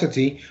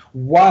capacity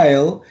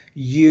while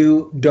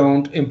you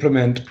don't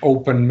implement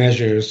open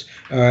measures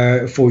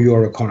for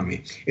your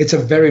economy. It's a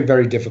very,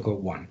 very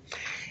difficult one.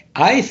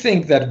 I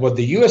think that what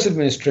the US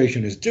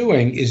administration is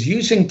doing is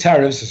using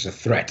tariffs as a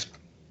threat,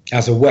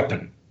 as a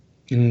weapon,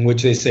 in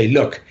which they say,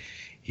 look,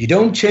 you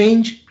don't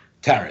change,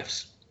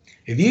 tariffs.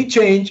 If you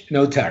change,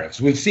 no tariffs.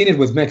 We've seen it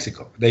with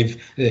Mexico.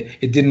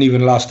 It didn't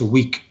even last a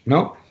week,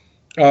 no?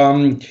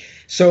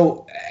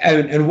 So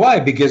why?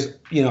 Because,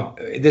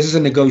 this is a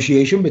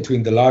negotiation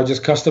between the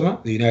largest customer,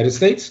 the United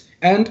States,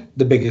 and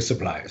the biggest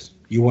suppliers.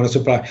 You want to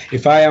supply.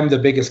 If I am the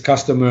biggest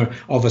customer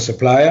of a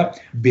supplier,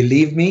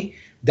 believe me,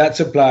 that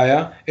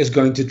supplier is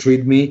going to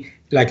treat me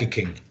like a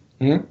king.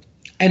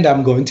 And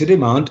I'm going to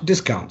demand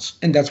discounts.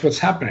 And that's what's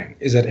happening,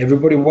 is that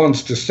everybody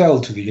wants to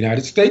sell to the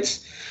United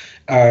States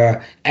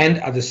and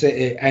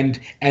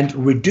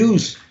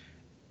reduce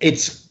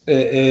its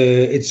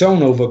own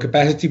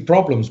overcapacity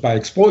problems by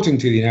exporting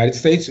to the United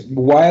States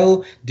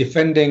while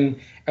defending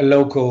a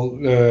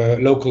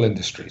local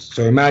industries.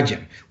 So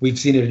imagine, we've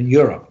seen it in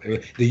Europe.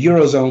 The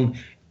Eurozone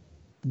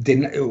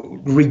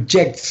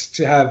rejects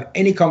to have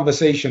any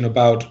conversation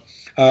about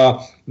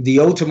the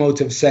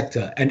automotive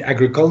sector and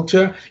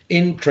agriculture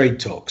in trade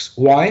talks.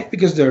 Why?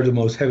 Because they're the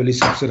most heavily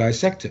subsidized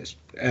sectors.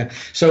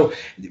 So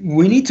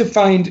we need to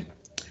find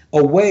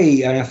a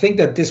way, and I think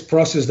that this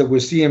process that we're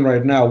seeing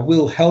right now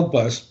will help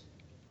us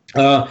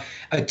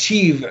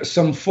achieve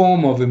some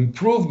form of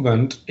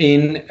improvement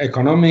in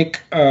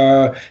economic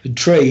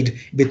trade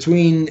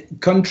between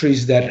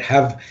countries that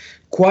have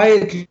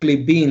quietly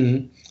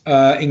been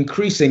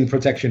increasing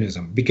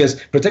protectionism,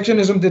 because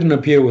protectionism didn't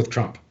appear with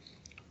Trump.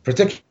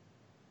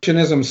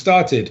 Protectionism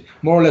started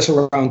more or less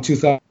around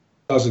 2000,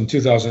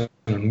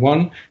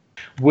 2001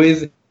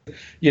 with,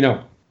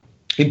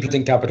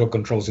 implementing capital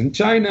controls in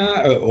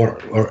China,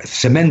 or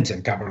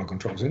cementing capital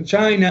controls in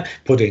China,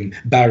 putting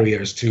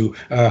barriers to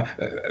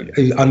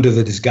under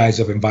the disguise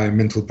of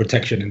environmental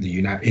protection in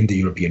the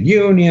European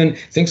Union,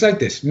 things like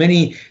this.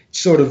 Many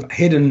sort of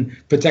hidden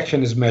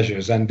protectionist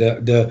measures, I think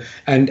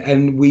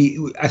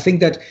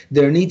that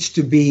there needs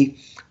to be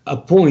a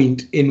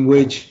point in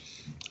which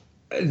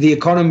the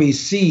economies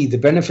see the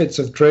benefits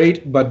of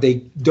trade, but they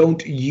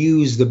don't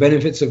use the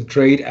benefits of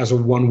trade as a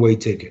one-way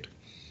ticket.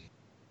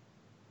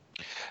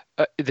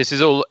 This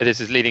is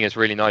leading us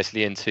really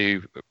nicely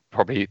into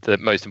probably the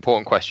most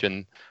important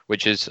question,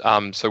 which is,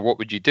 so what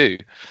would you do?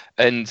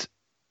 And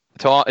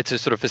to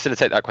sort of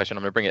facilitate that question,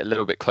 I'm going to bring it a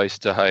little bit closer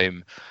to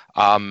home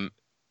and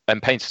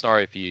paint a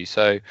scenario for you.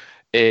 So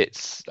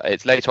it's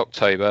late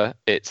October,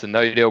 it's a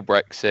no-deal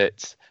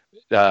Brexit,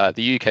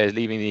 the UK is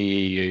leaving the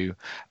EU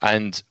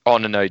and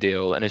on a no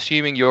deal, and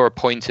assuming you're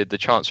appointed the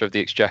Chancellor of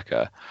the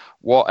Exchequer,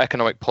 what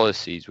economic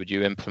policies would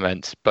you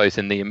implement both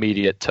in the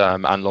immediate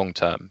term and long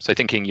term? So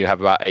thinking you have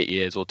about 8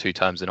 years or 2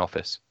 terms in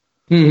office.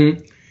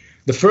 Mm-hmm.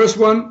 The first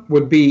one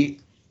would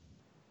be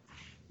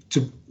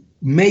to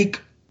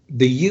make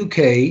the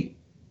UK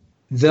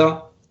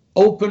the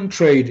open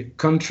trade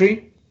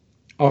country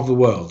of the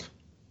world.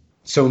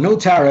 So no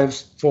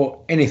tariffs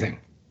for anything.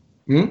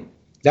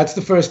 That's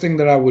the first thing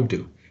that I would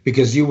do,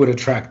 because you would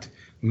attract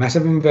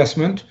massive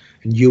investment,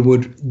 and you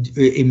would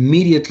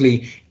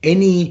immediately,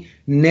 any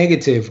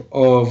negative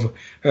of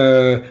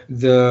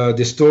the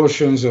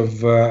distortions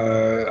of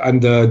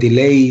and the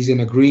delays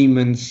in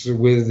agreements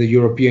with the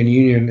European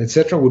Union,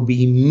 etc., would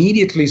be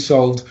immediately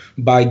solved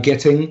by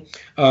getting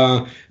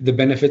the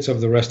benefits of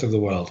the rest of the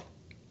world.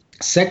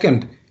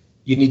 Second,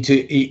 you need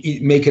to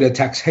make it a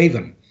tax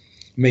haven.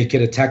 Make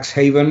it a tax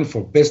haven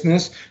for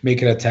business,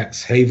 make it a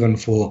tax haven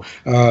for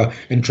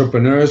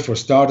entrepreneurs, for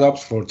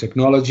startups, for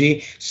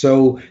technology,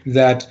 so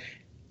that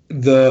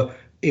the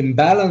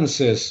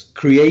imbalances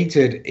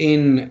created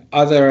in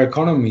other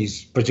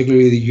economies,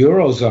 particularly the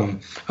Eurozone,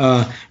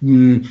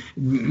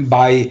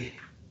 by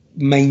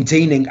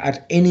maintaining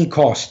at any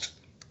cost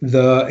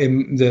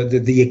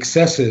the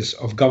excesses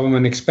of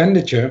government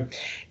expenditure,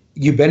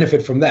 you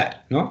benefit from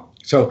that, no?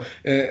 So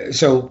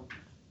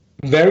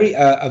a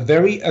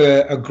very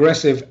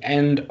aggressive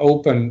and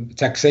open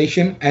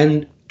taxation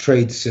and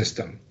trade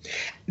system.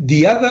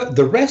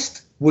 The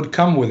rest would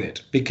come with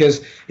it, because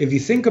if you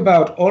think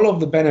about all of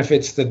the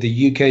benefits that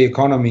the UK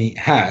economy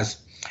has,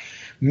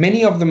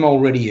 many of them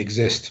already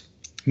exist.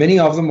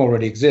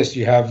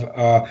 You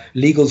have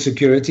legal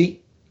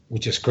security,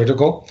 which is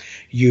critical.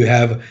 You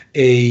have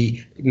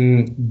a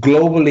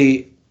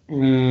globally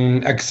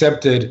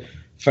accepted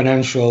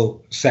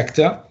financial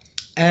sector,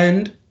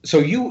 and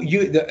so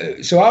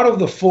so out of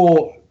the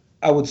 4,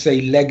 I would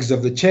say, legs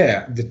of the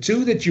chair, the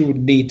 2 that you would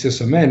need to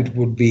cement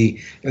would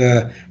be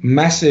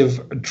massive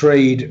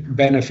trade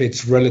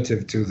benefits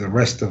relative to the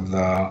rest of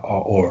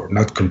or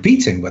not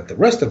competing, but the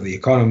rest of the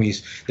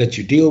economies that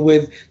you deal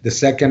with. The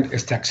second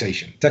is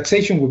taxation.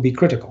 Taxation would be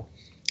critical.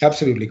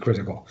 absolutely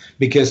critical,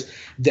 because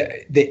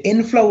the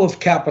inflow of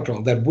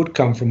capital that would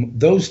come from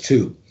those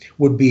two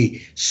would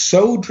be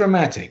so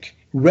dramatic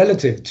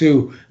relative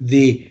to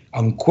the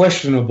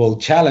unquestionable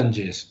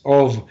challenges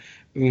of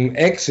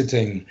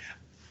exiting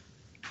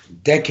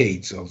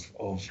decades of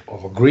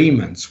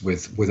agreements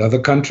with other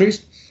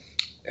countries.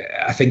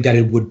 I think that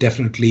it would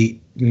definitely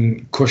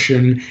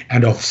cushion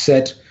and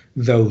offset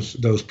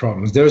those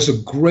problems. There's a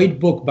great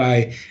book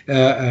by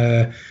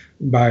a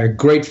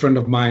great friend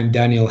of mine,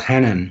 Daniel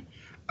Hannan,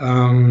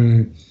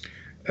 a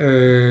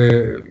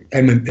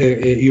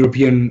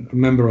European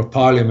member of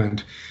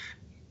Parliament.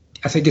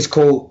 I think it's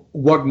called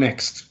 "What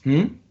Next,"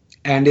 and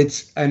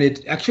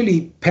it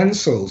actually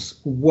pencils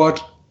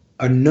what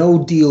a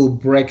no-deal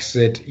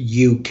Brexit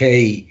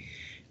UK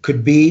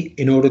could be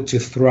in order to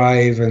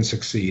thrive and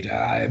succeed.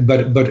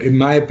 But in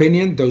my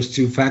opinion, those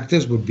two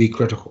factors would be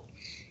critical.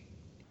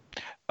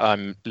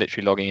 I'm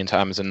literally logging into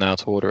Amazon now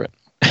to order it.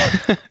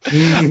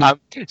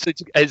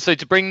 So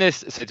to bring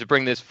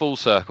this full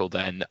circle,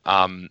 then,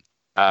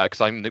 because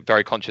I'm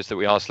very conscious that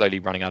we are slowly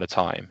running out of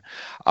time.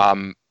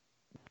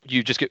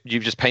 You've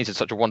just painted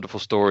such a wonderful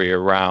story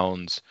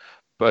around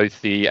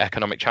both the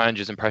economic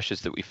challenges and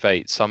pressures that we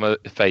face, some of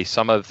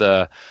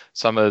the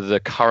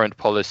current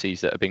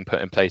policies that are being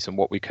put in place, and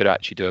what we could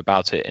actually do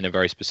about it in a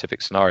very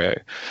specific scenario.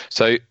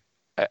 So,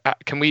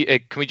 can we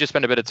just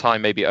spend a bit of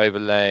time maybe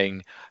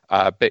overlaying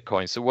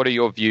Bitcoin? So, what are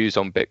your views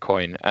on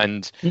Bitcoin,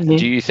 and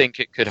do you think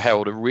it could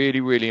hold a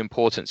really, really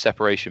important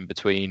separation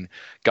between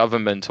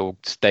government or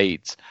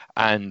state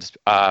and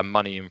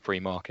money in free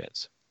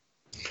markets?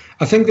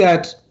 I think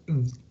that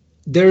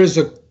there's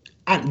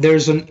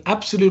an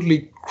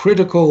absolutely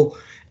critical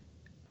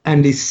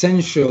and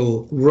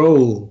essential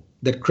role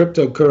that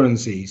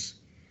cryptocurrencies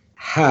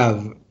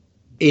have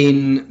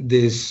in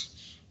this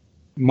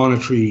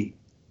monetary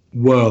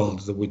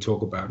world that we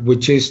talk about,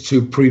 which is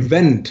to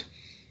prevent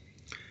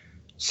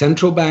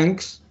central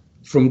banks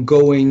from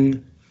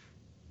going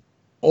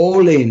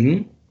all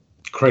in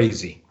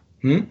crazy.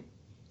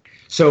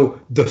 So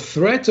the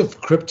threat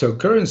of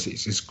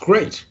cryptocurrencies is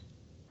great.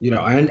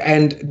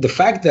 And the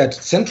fact that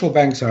central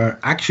banks are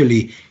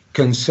actually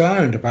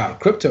concerned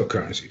about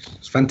cryptocurrencies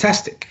is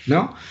fantastic.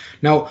 No?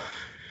 Now,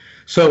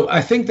 so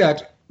I think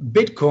that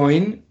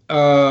Bitcoin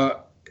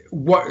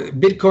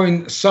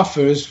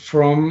suffers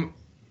from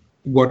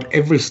what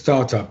every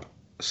startup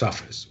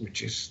suffers,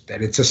 which is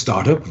that it's a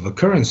startup of a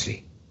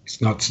currency. It's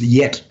not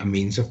yet a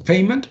means of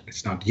payment.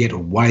 It's not yet a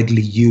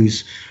widely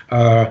used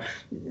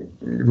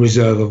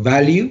reserve of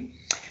value.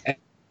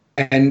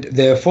 And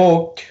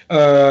therefore,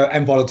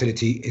 and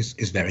volatility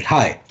is very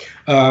high.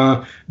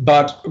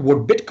 But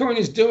what Bitcoin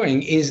is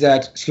doing is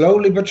that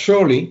slowly but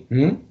surely,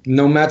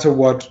 no matter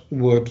what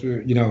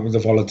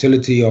the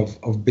volatility of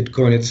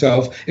Bitcoin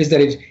itself, is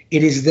that it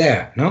is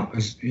there. No,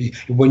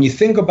 when you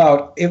think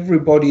about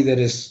everybody that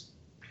is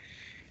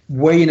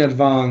way in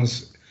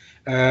advance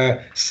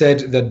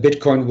said that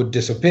Bitcoin would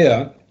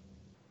disappear.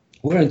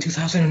 We're in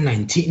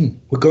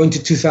 2019. We're going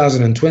to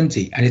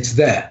 2020, and it's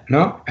there,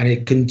 no? And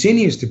it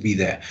continues to be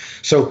there.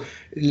 So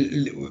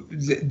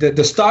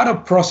the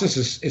startup process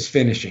is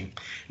finishing.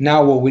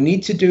 Now, what we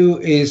need to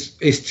do is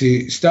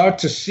to start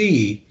to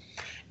see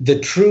the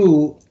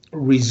true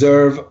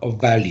reserve of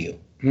value.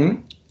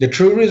 The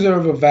true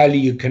reserve of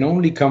value can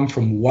only come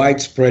from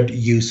widespread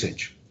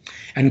usage.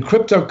 And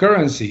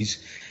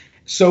cryptocurrencies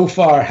so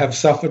far have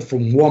suffered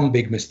from one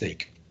big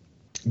mistake.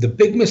 The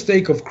big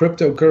mistake of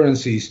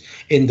cryptocurrencies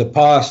in the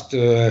past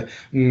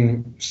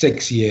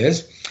 6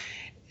 years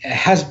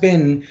has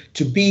been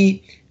to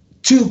be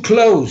too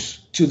close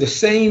to the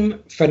same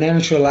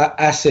financial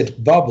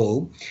asset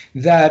bubble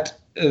that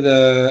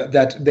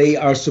they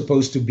are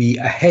supposed to be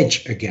a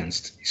hedge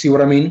against. See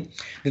what I mean?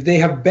 That they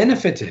have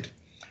benefited.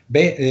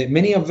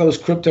 Many of those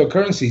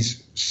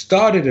cryptocurrencies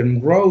started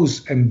and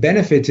rose and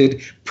benefited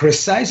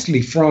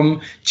precisely from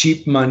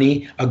cheap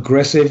money,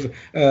 aggressive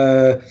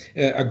exposure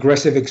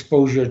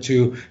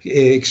to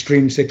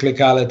extreme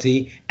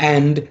cyclicality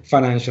and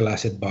financial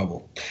asset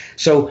bubble.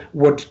 So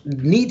what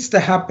needs to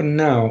happen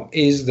now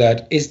is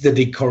the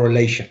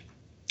decorrelation.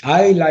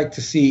 I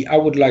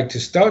would like to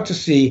start to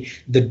see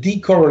the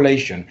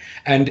decorrelation.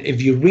 And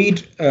if you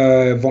read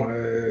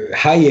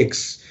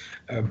Hayek's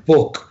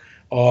book,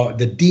 or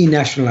the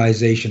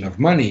denationalization of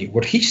money,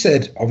 what he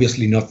said,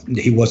 obviously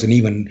he wasn't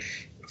even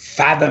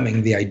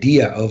fathoming the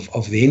idea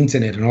of the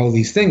internet and all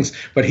these things,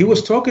 but he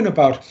was talking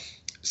about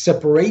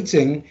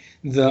separating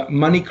the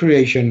money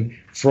creation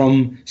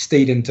from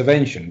state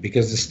intervention,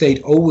 because the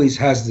state always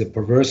has the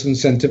perverse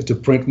incentive to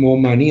print more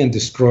money and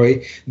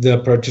destroy the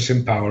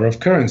purchasing power of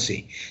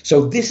currency.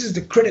 So this is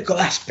the critical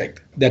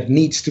aspect that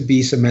needs to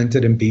be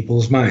cemented in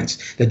people's minds,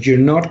 that you're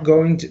not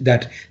going to,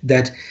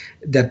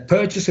 that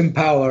purchasing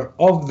power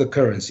of the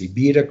currency,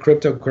 be it a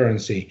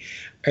cryptocurrency,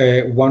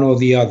 one or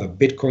the other,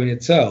 Bitcoin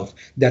itself,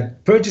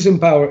 that purchasing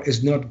power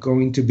is not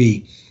going to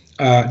be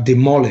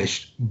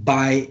demolished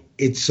by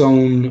its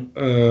own,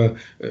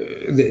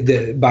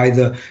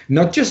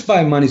 not just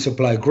by money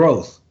supply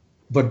growth,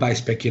 but by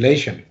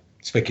speculation.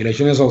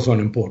 Speculation is also an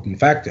important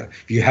factor.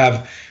 If you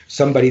have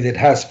somebody that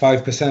has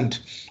 5%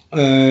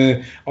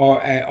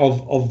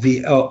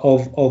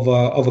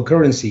 of a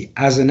currency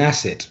as an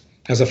asset,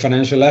 as a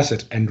financial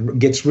asset, and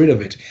gets rid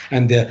of it,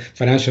 and the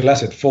financial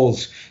asset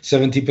falls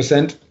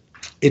 70%,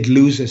 it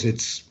loses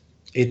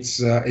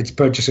its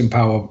purchasing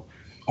power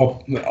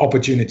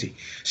opportunity.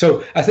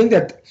 So I think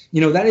that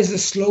that is a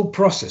slow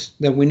process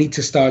that we need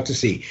to start to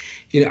see.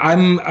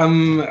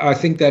 I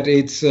think that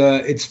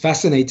it's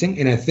fascinating,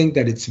 and I think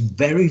that it's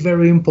very,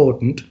 very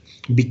important,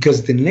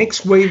 because the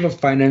next wave of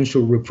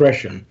financial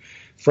repression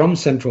from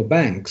central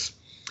banks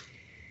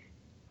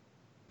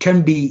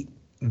can be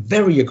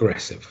very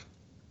aggressive.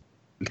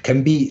 It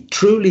can be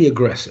truly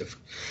aggressive,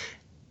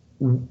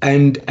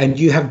 and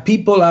you have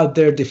people out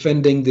there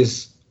defending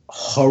this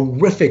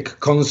horrific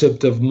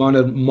concept of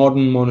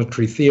modern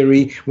monetary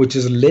theory, which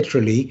is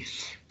literally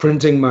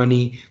printing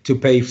money to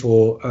pay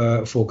for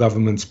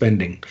government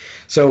spending.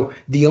 So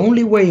the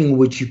only way in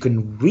which you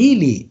can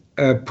really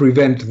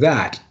prevent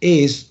that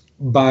is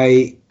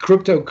by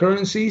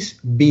cryptocurrencies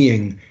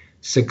being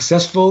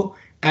successful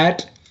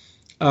at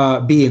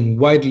being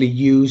widely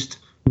used,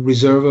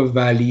 reserve of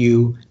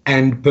value,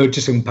 and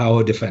purchasing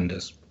power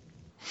defenders.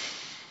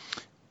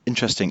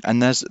 Interesting.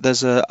 And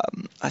there's a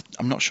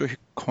I'm not sure who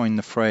coined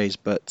the phrase,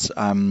 but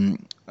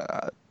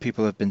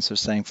people have been sort of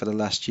saying for the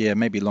last year,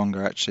 maybe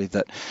longer actually,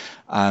 that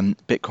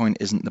Bitcoin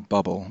isn't the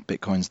bubble,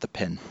 Bitcoin's the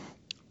pin.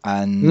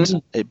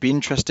 And it'd be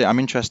interesting. I'm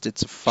interested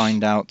to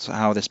find out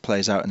how this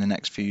plays out in the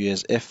next few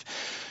years. If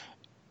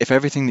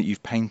everything that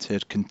you've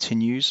painted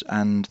continues,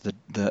 and the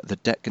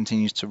debt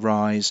continues to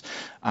rise,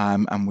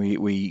 and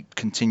we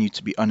continue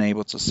to be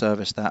unable to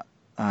service that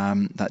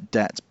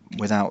debt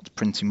without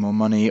printing more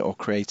money or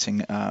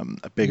creating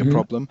a bigger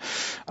problem,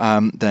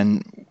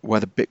 then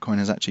whether Bitcoin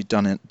has actually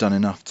done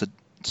enough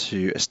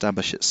to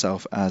establish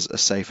itself as a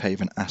safe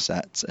haven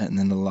asset and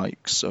in the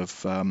likes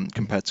of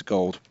compared to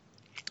gold,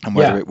 and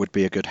whether it would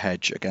be a good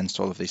hedge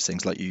against all of these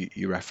things like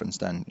you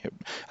referenced. Then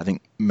I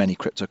think many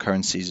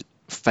cryptocurrencies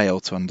fail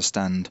to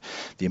understand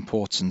the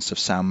importance of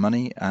sound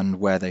money and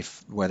where they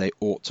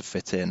ought to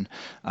fit in.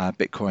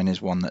 Bitcoin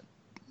is one that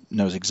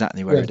knows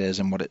exactly where it is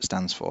and what it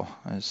stands for.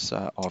 Is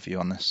our view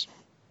on this?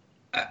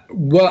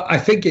 Well, I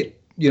think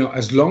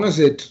as long as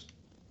the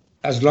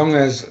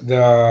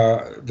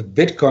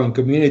Bitcoin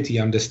community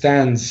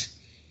understands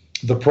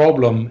the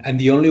problem and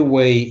the only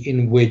way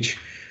in which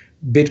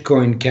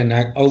Bitcoin can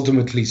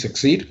ultimately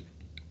succeed,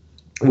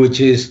 which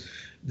is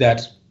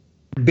that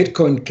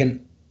Bitcoin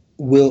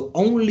will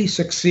only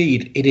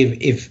succeed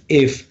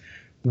if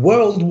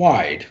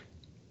worldwide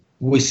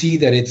we see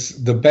that it's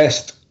the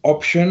best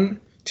option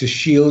to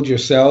shield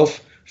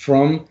yourself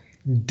from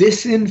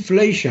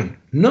disinflation,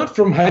 not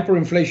from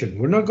hyperinflation.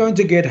 We're not going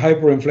to get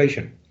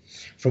hyperinflation,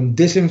 from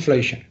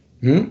disinflation.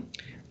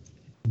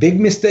 Big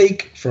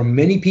mistake from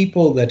many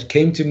people that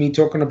came to me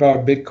talking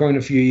about Bitcoin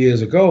a few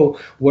years ago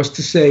was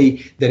to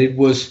say that it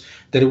was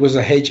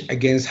a hedge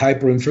against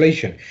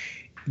hyperinflation.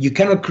 You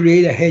cannot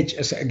create a hedge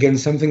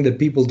against something that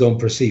people don't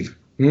perceive.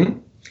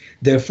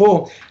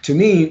 Therefore, to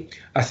me,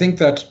 I think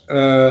that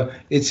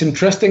it's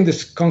interesting,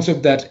 this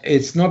concept that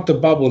it's not the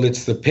bubble,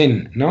 it's the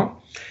pin. No,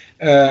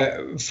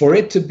 for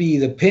it to be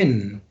the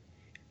pin,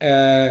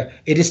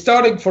 it is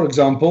starting. For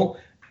example,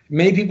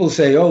 many people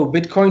say, "Oh,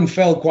 Bitcoin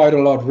fell quite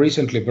a lot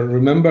recently," but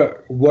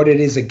remember what it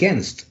is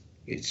against.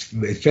 It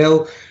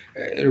fell.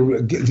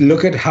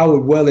 Look at how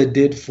well it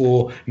did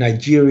for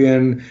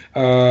Nigerian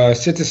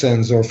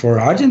citizens, or for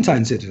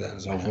Argentine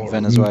citizens, or for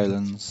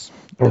Venezuelans.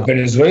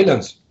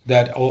 Venezuelans.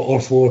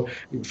 Or for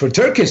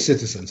Turkish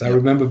citizens. I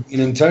remember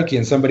being in Turkey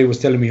and somebody was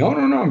telling me, "Oh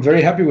no, I'm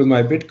very happy with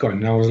my Bitcoin."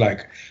 And I was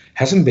like,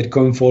 "Hasn't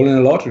Bitcoin fallen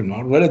a lot or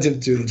not relative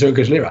to the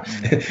Turkish lira?"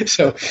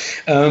 So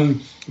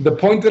the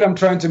point that I'm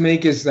trying to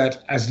make is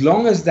that as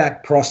long as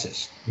that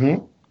process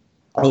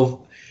of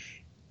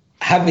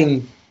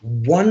having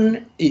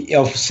one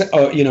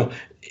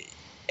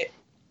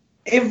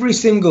every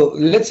single,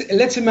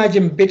 let's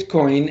imagine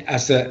Bitcoin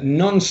as a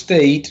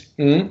non-state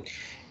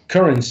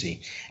currency.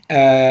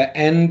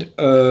 And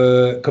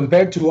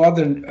compared to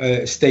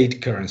other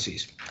state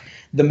currencies,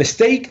 the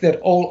mistake that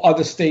all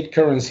other state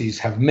currencies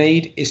have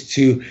made is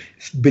to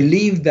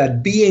believe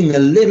that being a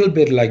little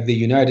bit like the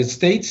United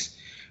States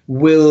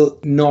will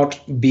not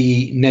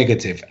be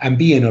negative, and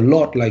being a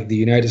lot like the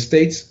United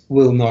States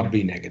will not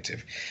be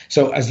negative.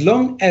 So as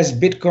long as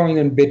Bitcoin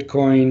and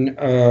Bitcoin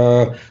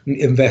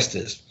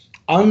investors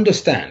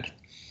understand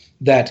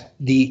that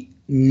the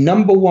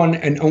number one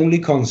and only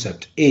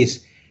concept is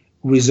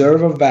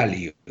reserve of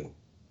value,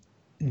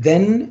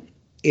 then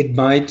it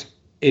might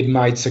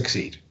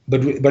succeed.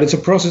 But it's a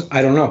process.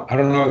 I don't know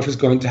if it's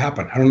going to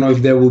happen. I don't know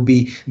if there will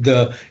be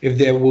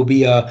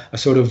a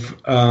sort of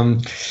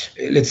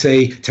let's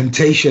say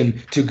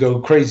temptation to go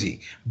crazy.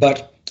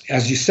 But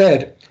as you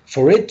said,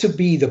 for it to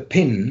be the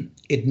pin,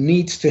 it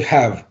needs to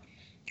have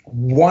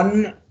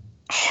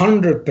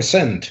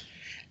 100%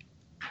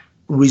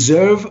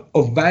 reserve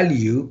of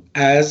value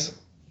as,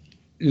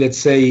 let's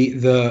say,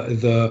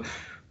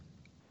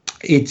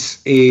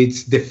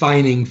 its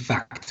defining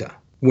factor.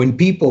 when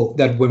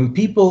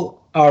people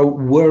are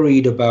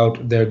worried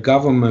about their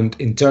government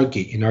in Turkey,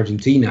 in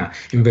Argentina,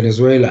 in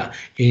Venezuela,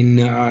 in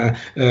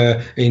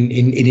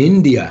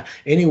India,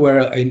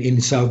 anywhere in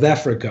South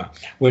Africa,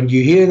 when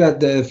you hear that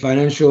the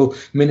financial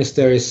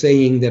minister is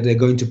saying that they're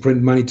going to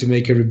print money to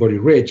make everybody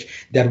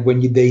rich, that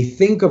when they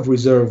think of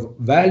reserve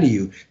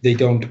value, they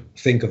don't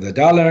think of the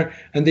dollar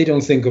and they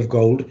don't think of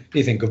gold,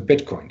 they think of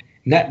Bitcoin.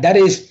 That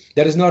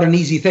is not an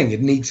easy thing.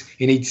 It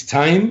needs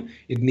time.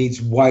 It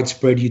needs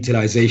widespread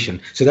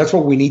utilization. So that's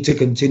what we need to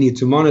continue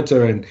to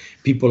monitor, and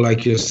people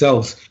like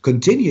yourselves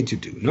continue to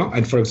do. No,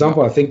 and for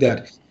example, I think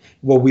that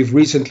what we've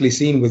recently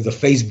seen with the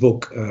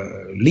Facebook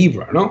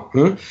Libra,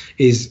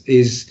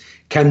 is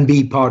can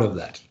be part of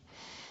that.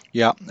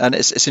 Yeah, and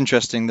it's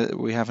interesting that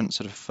we haven't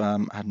sort of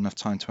had enough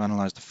time to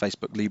analyze the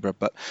Facebook Libra,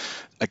 but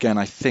again,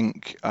 I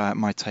think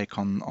my take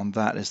on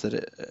that is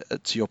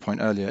that to your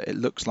point earlier, it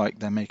looks like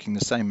they're making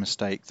the same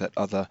mistake that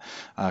other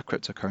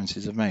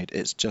cryptocurrencies have made.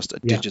 It's just a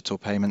digital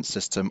payment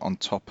system on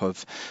top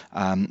of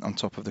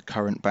the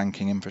current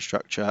banking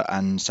infrastructure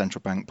and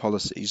central bank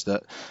policies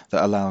that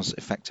allows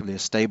effectively a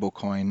stable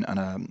coin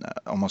and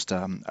almost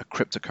a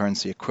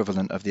cryptocurrency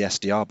equivalent of the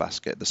SDR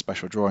basket, the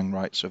special drawing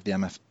rights of the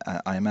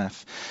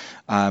IMF.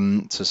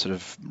 To sort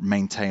of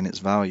maintain its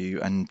value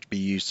and be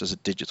used as a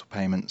digital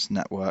payments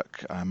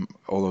network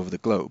all over the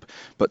globe.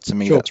 But to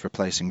me, that's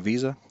replacing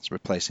Visa, it's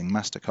replacing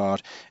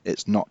MasterCard,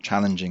 it's not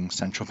challenging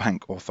central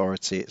bank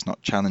authority, it's not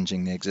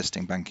challenging the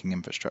existing banking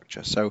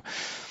infrastructure. So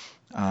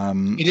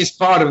it is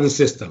part of the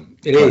system.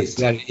 It is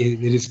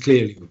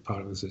clearly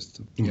part of the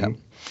system. Mm-hmm. Yeah,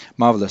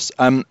 marvelous.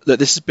 Look,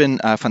 this has been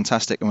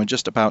fantastic, and we're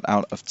just about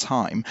out of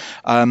time.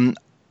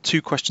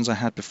 Two questions I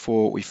had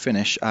before we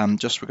finish,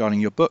 just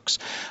regarding your books.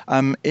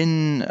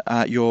 In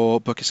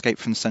your book, Escape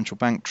from the Central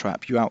Bank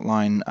Trap, you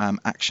outline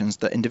actions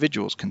that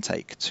individuals can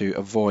take to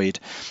avoid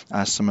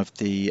some of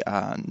the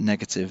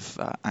negative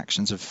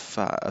actions of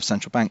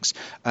central banks.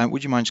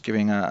 Would you mind just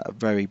giving a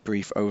very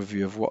brief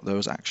overview of what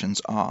those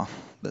actions are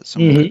that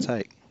someone could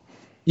take?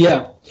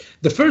 Yeah,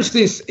 the first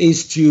is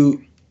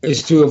to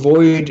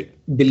avoid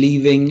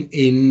believing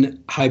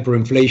in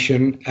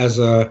hyperinflation as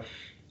a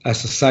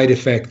side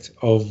effect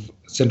of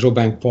central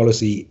bank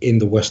policy in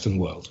the Western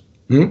world.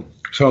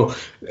 So,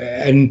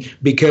 and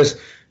because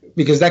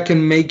that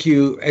can make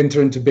you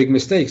enter into big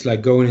mistakes,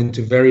 like going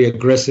into very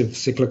aggressive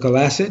cyclical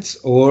assets,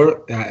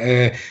 or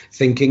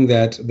thinking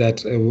that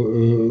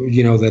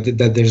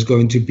there's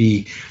going to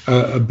be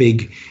a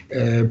big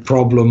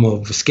problem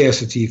of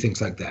scarcity,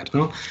 things like that.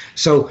 No,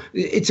 so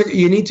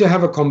you need to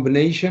have a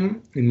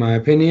combination, in my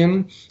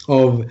opinion,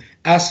 of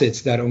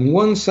assets that on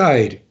one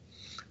side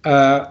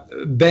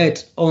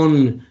bet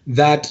on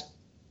that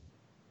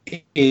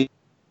a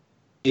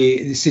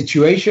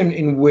situation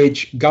in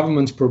which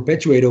governments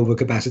perpetuate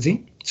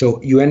overcapacity.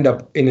 So you end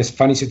up in a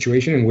funny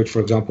situation in which, for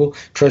example,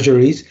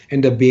 treasuries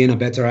end up being a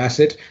better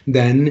asset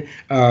than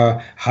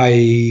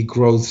high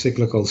growth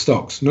cyclical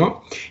stocks.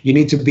 No, you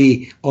need to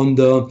be on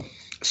the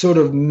sort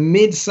of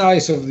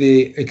mid-size of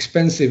the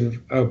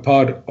expensive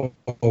part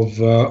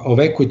of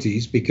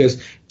equities, because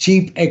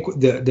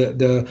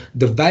the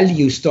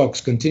value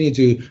stocks continue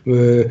to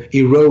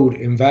erode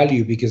in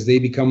value because they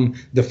become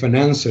the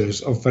financiers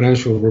of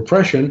financial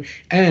repression,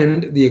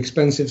 and the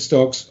expensive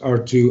stocks are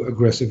too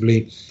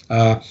aggressively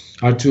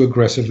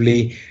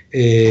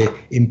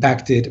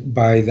impacted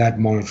by that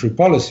monetary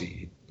policy.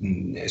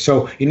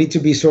 So you need to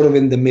be sort of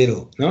in the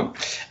middle, no?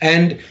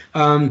 And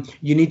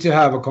you need to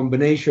have a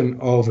combination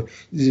of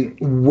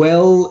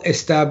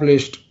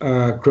well-established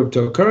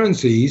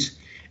cryptocurrencies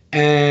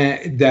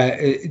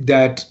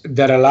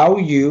that allow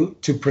you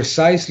to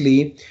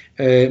precisely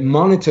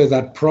monitor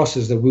that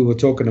process that we were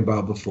talking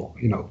about before.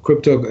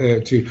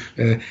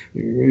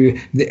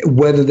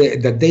 Whether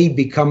they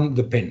become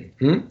the pin.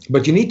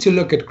 But you need to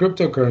look at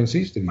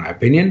cryptocurrencies, in my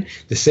opinion,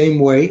 the same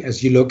way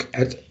as you look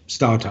at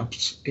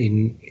startups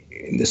in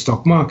the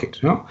stock market,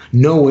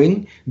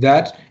 knowing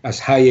that, as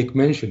Hayek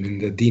mentioned in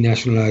the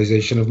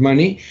denationalization of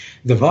money,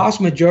 the vast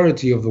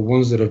majority of the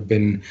ones that have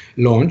been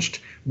launched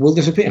will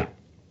disappear.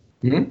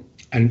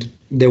 And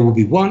there will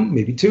be one,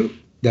 maybe two,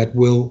 that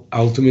will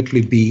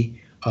ultimately be,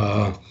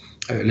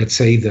 let's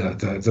say,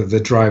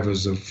 the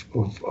drivers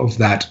of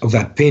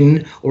that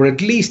pin, or at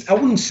least, I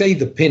wouldn't say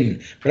the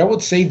pin, but I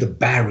would say the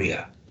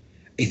barrier.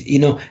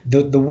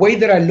 The way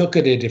that I look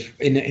at it, if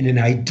in an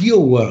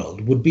ideal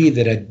world, would be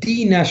that a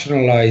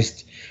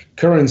denationalized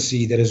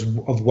currency that is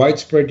of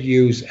widespread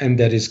use and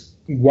that is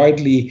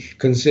widely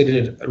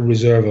considered a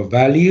reserve of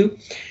value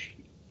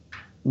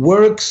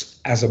works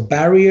as a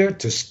barrier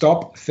to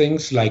stop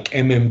things like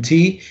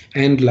MMT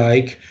and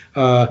like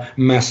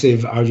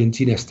massive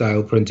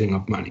Argentina-style printing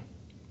of money.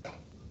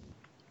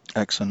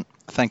 Excellent.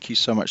 Thank you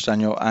so much,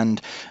 Daniel.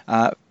 And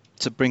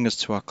to bring us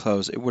to our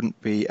close, it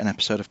wouldn't be an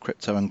episode of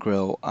Crypto and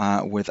Grill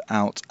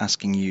without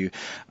asking you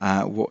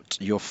what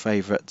your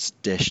favourite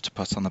dish to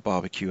put on the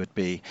barbecue would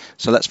be.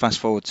 So let's fast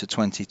forward to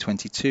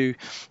 2022.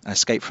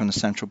 Escape from the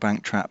Central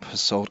Bank Trap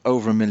has sold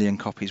over 1 million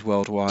copies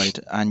worldwide,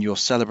 and you're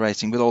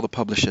celebrating with all the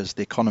publishers,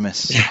 the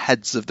economists,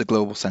 heads of the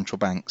global central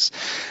banks.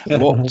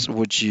 What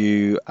would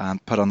you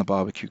put on the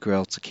barbecue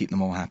grill to keep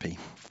them all happy?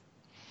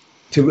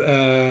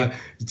 To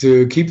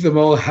keep them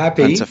all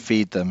happy and to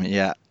feed them,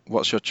 yeah.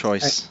 What's your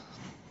choice?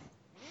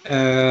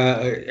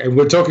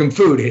 We're talking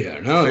food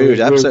here, no? Food,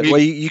 absolutely.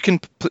 Well, you can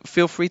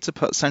feel free to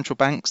put central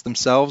banks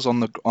themselves on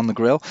the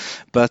grill,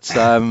 but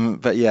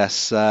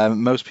yes,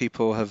 most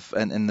people have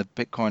in the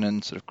Bitcoin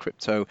and sort of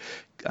crypto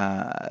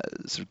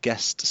sort of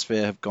guest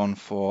sphere have gone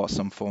for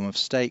some form of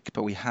steak,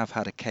 but we have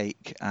had a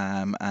cake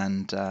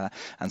and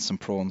some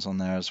prawns on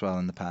there as well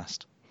in the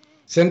past.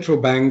 Central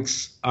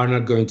banks are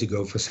not going to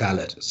go for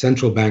salad.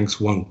 Central banks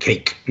want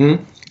cake.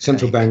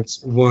 Central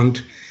banks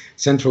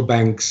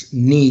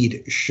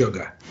need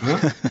sugar.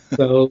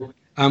 So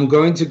I'm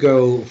going to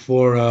go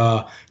for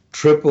a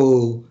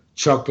triple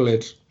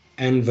chocolate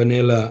and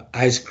vanilla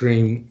ice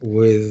cream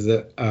with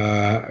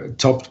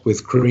topped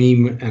with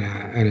cream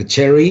and a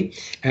cherry,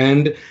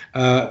 and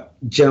a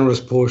generous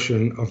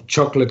portion of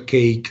chocolate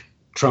cake,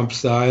 Trump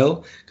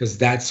style, because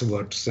that's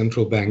what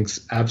central banks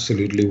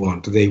absolutely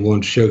want. They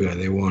want sugar.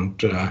 They want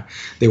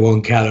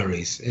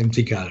calories,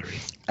 empty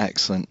calories.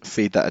 Excellent.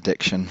 Feed that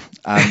addiction.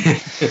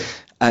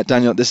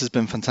 Daniel, this has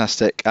been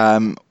fantastic.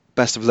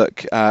 Best of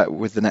luck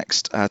with the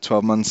next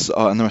 12 months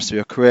and the rest of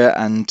your career,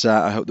 and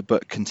I hope the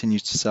book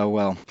continues to sell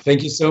well.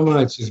 Thank you so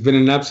much. It's been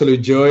an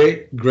absolute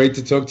joy. Great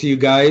to talk to you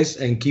guys,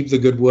 and keep the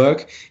good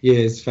work. Yeah,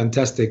 it's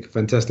fantastic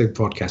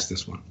podcast,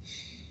 this one.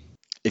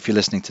 If you're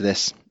listening to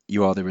this,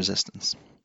 you are the resistance.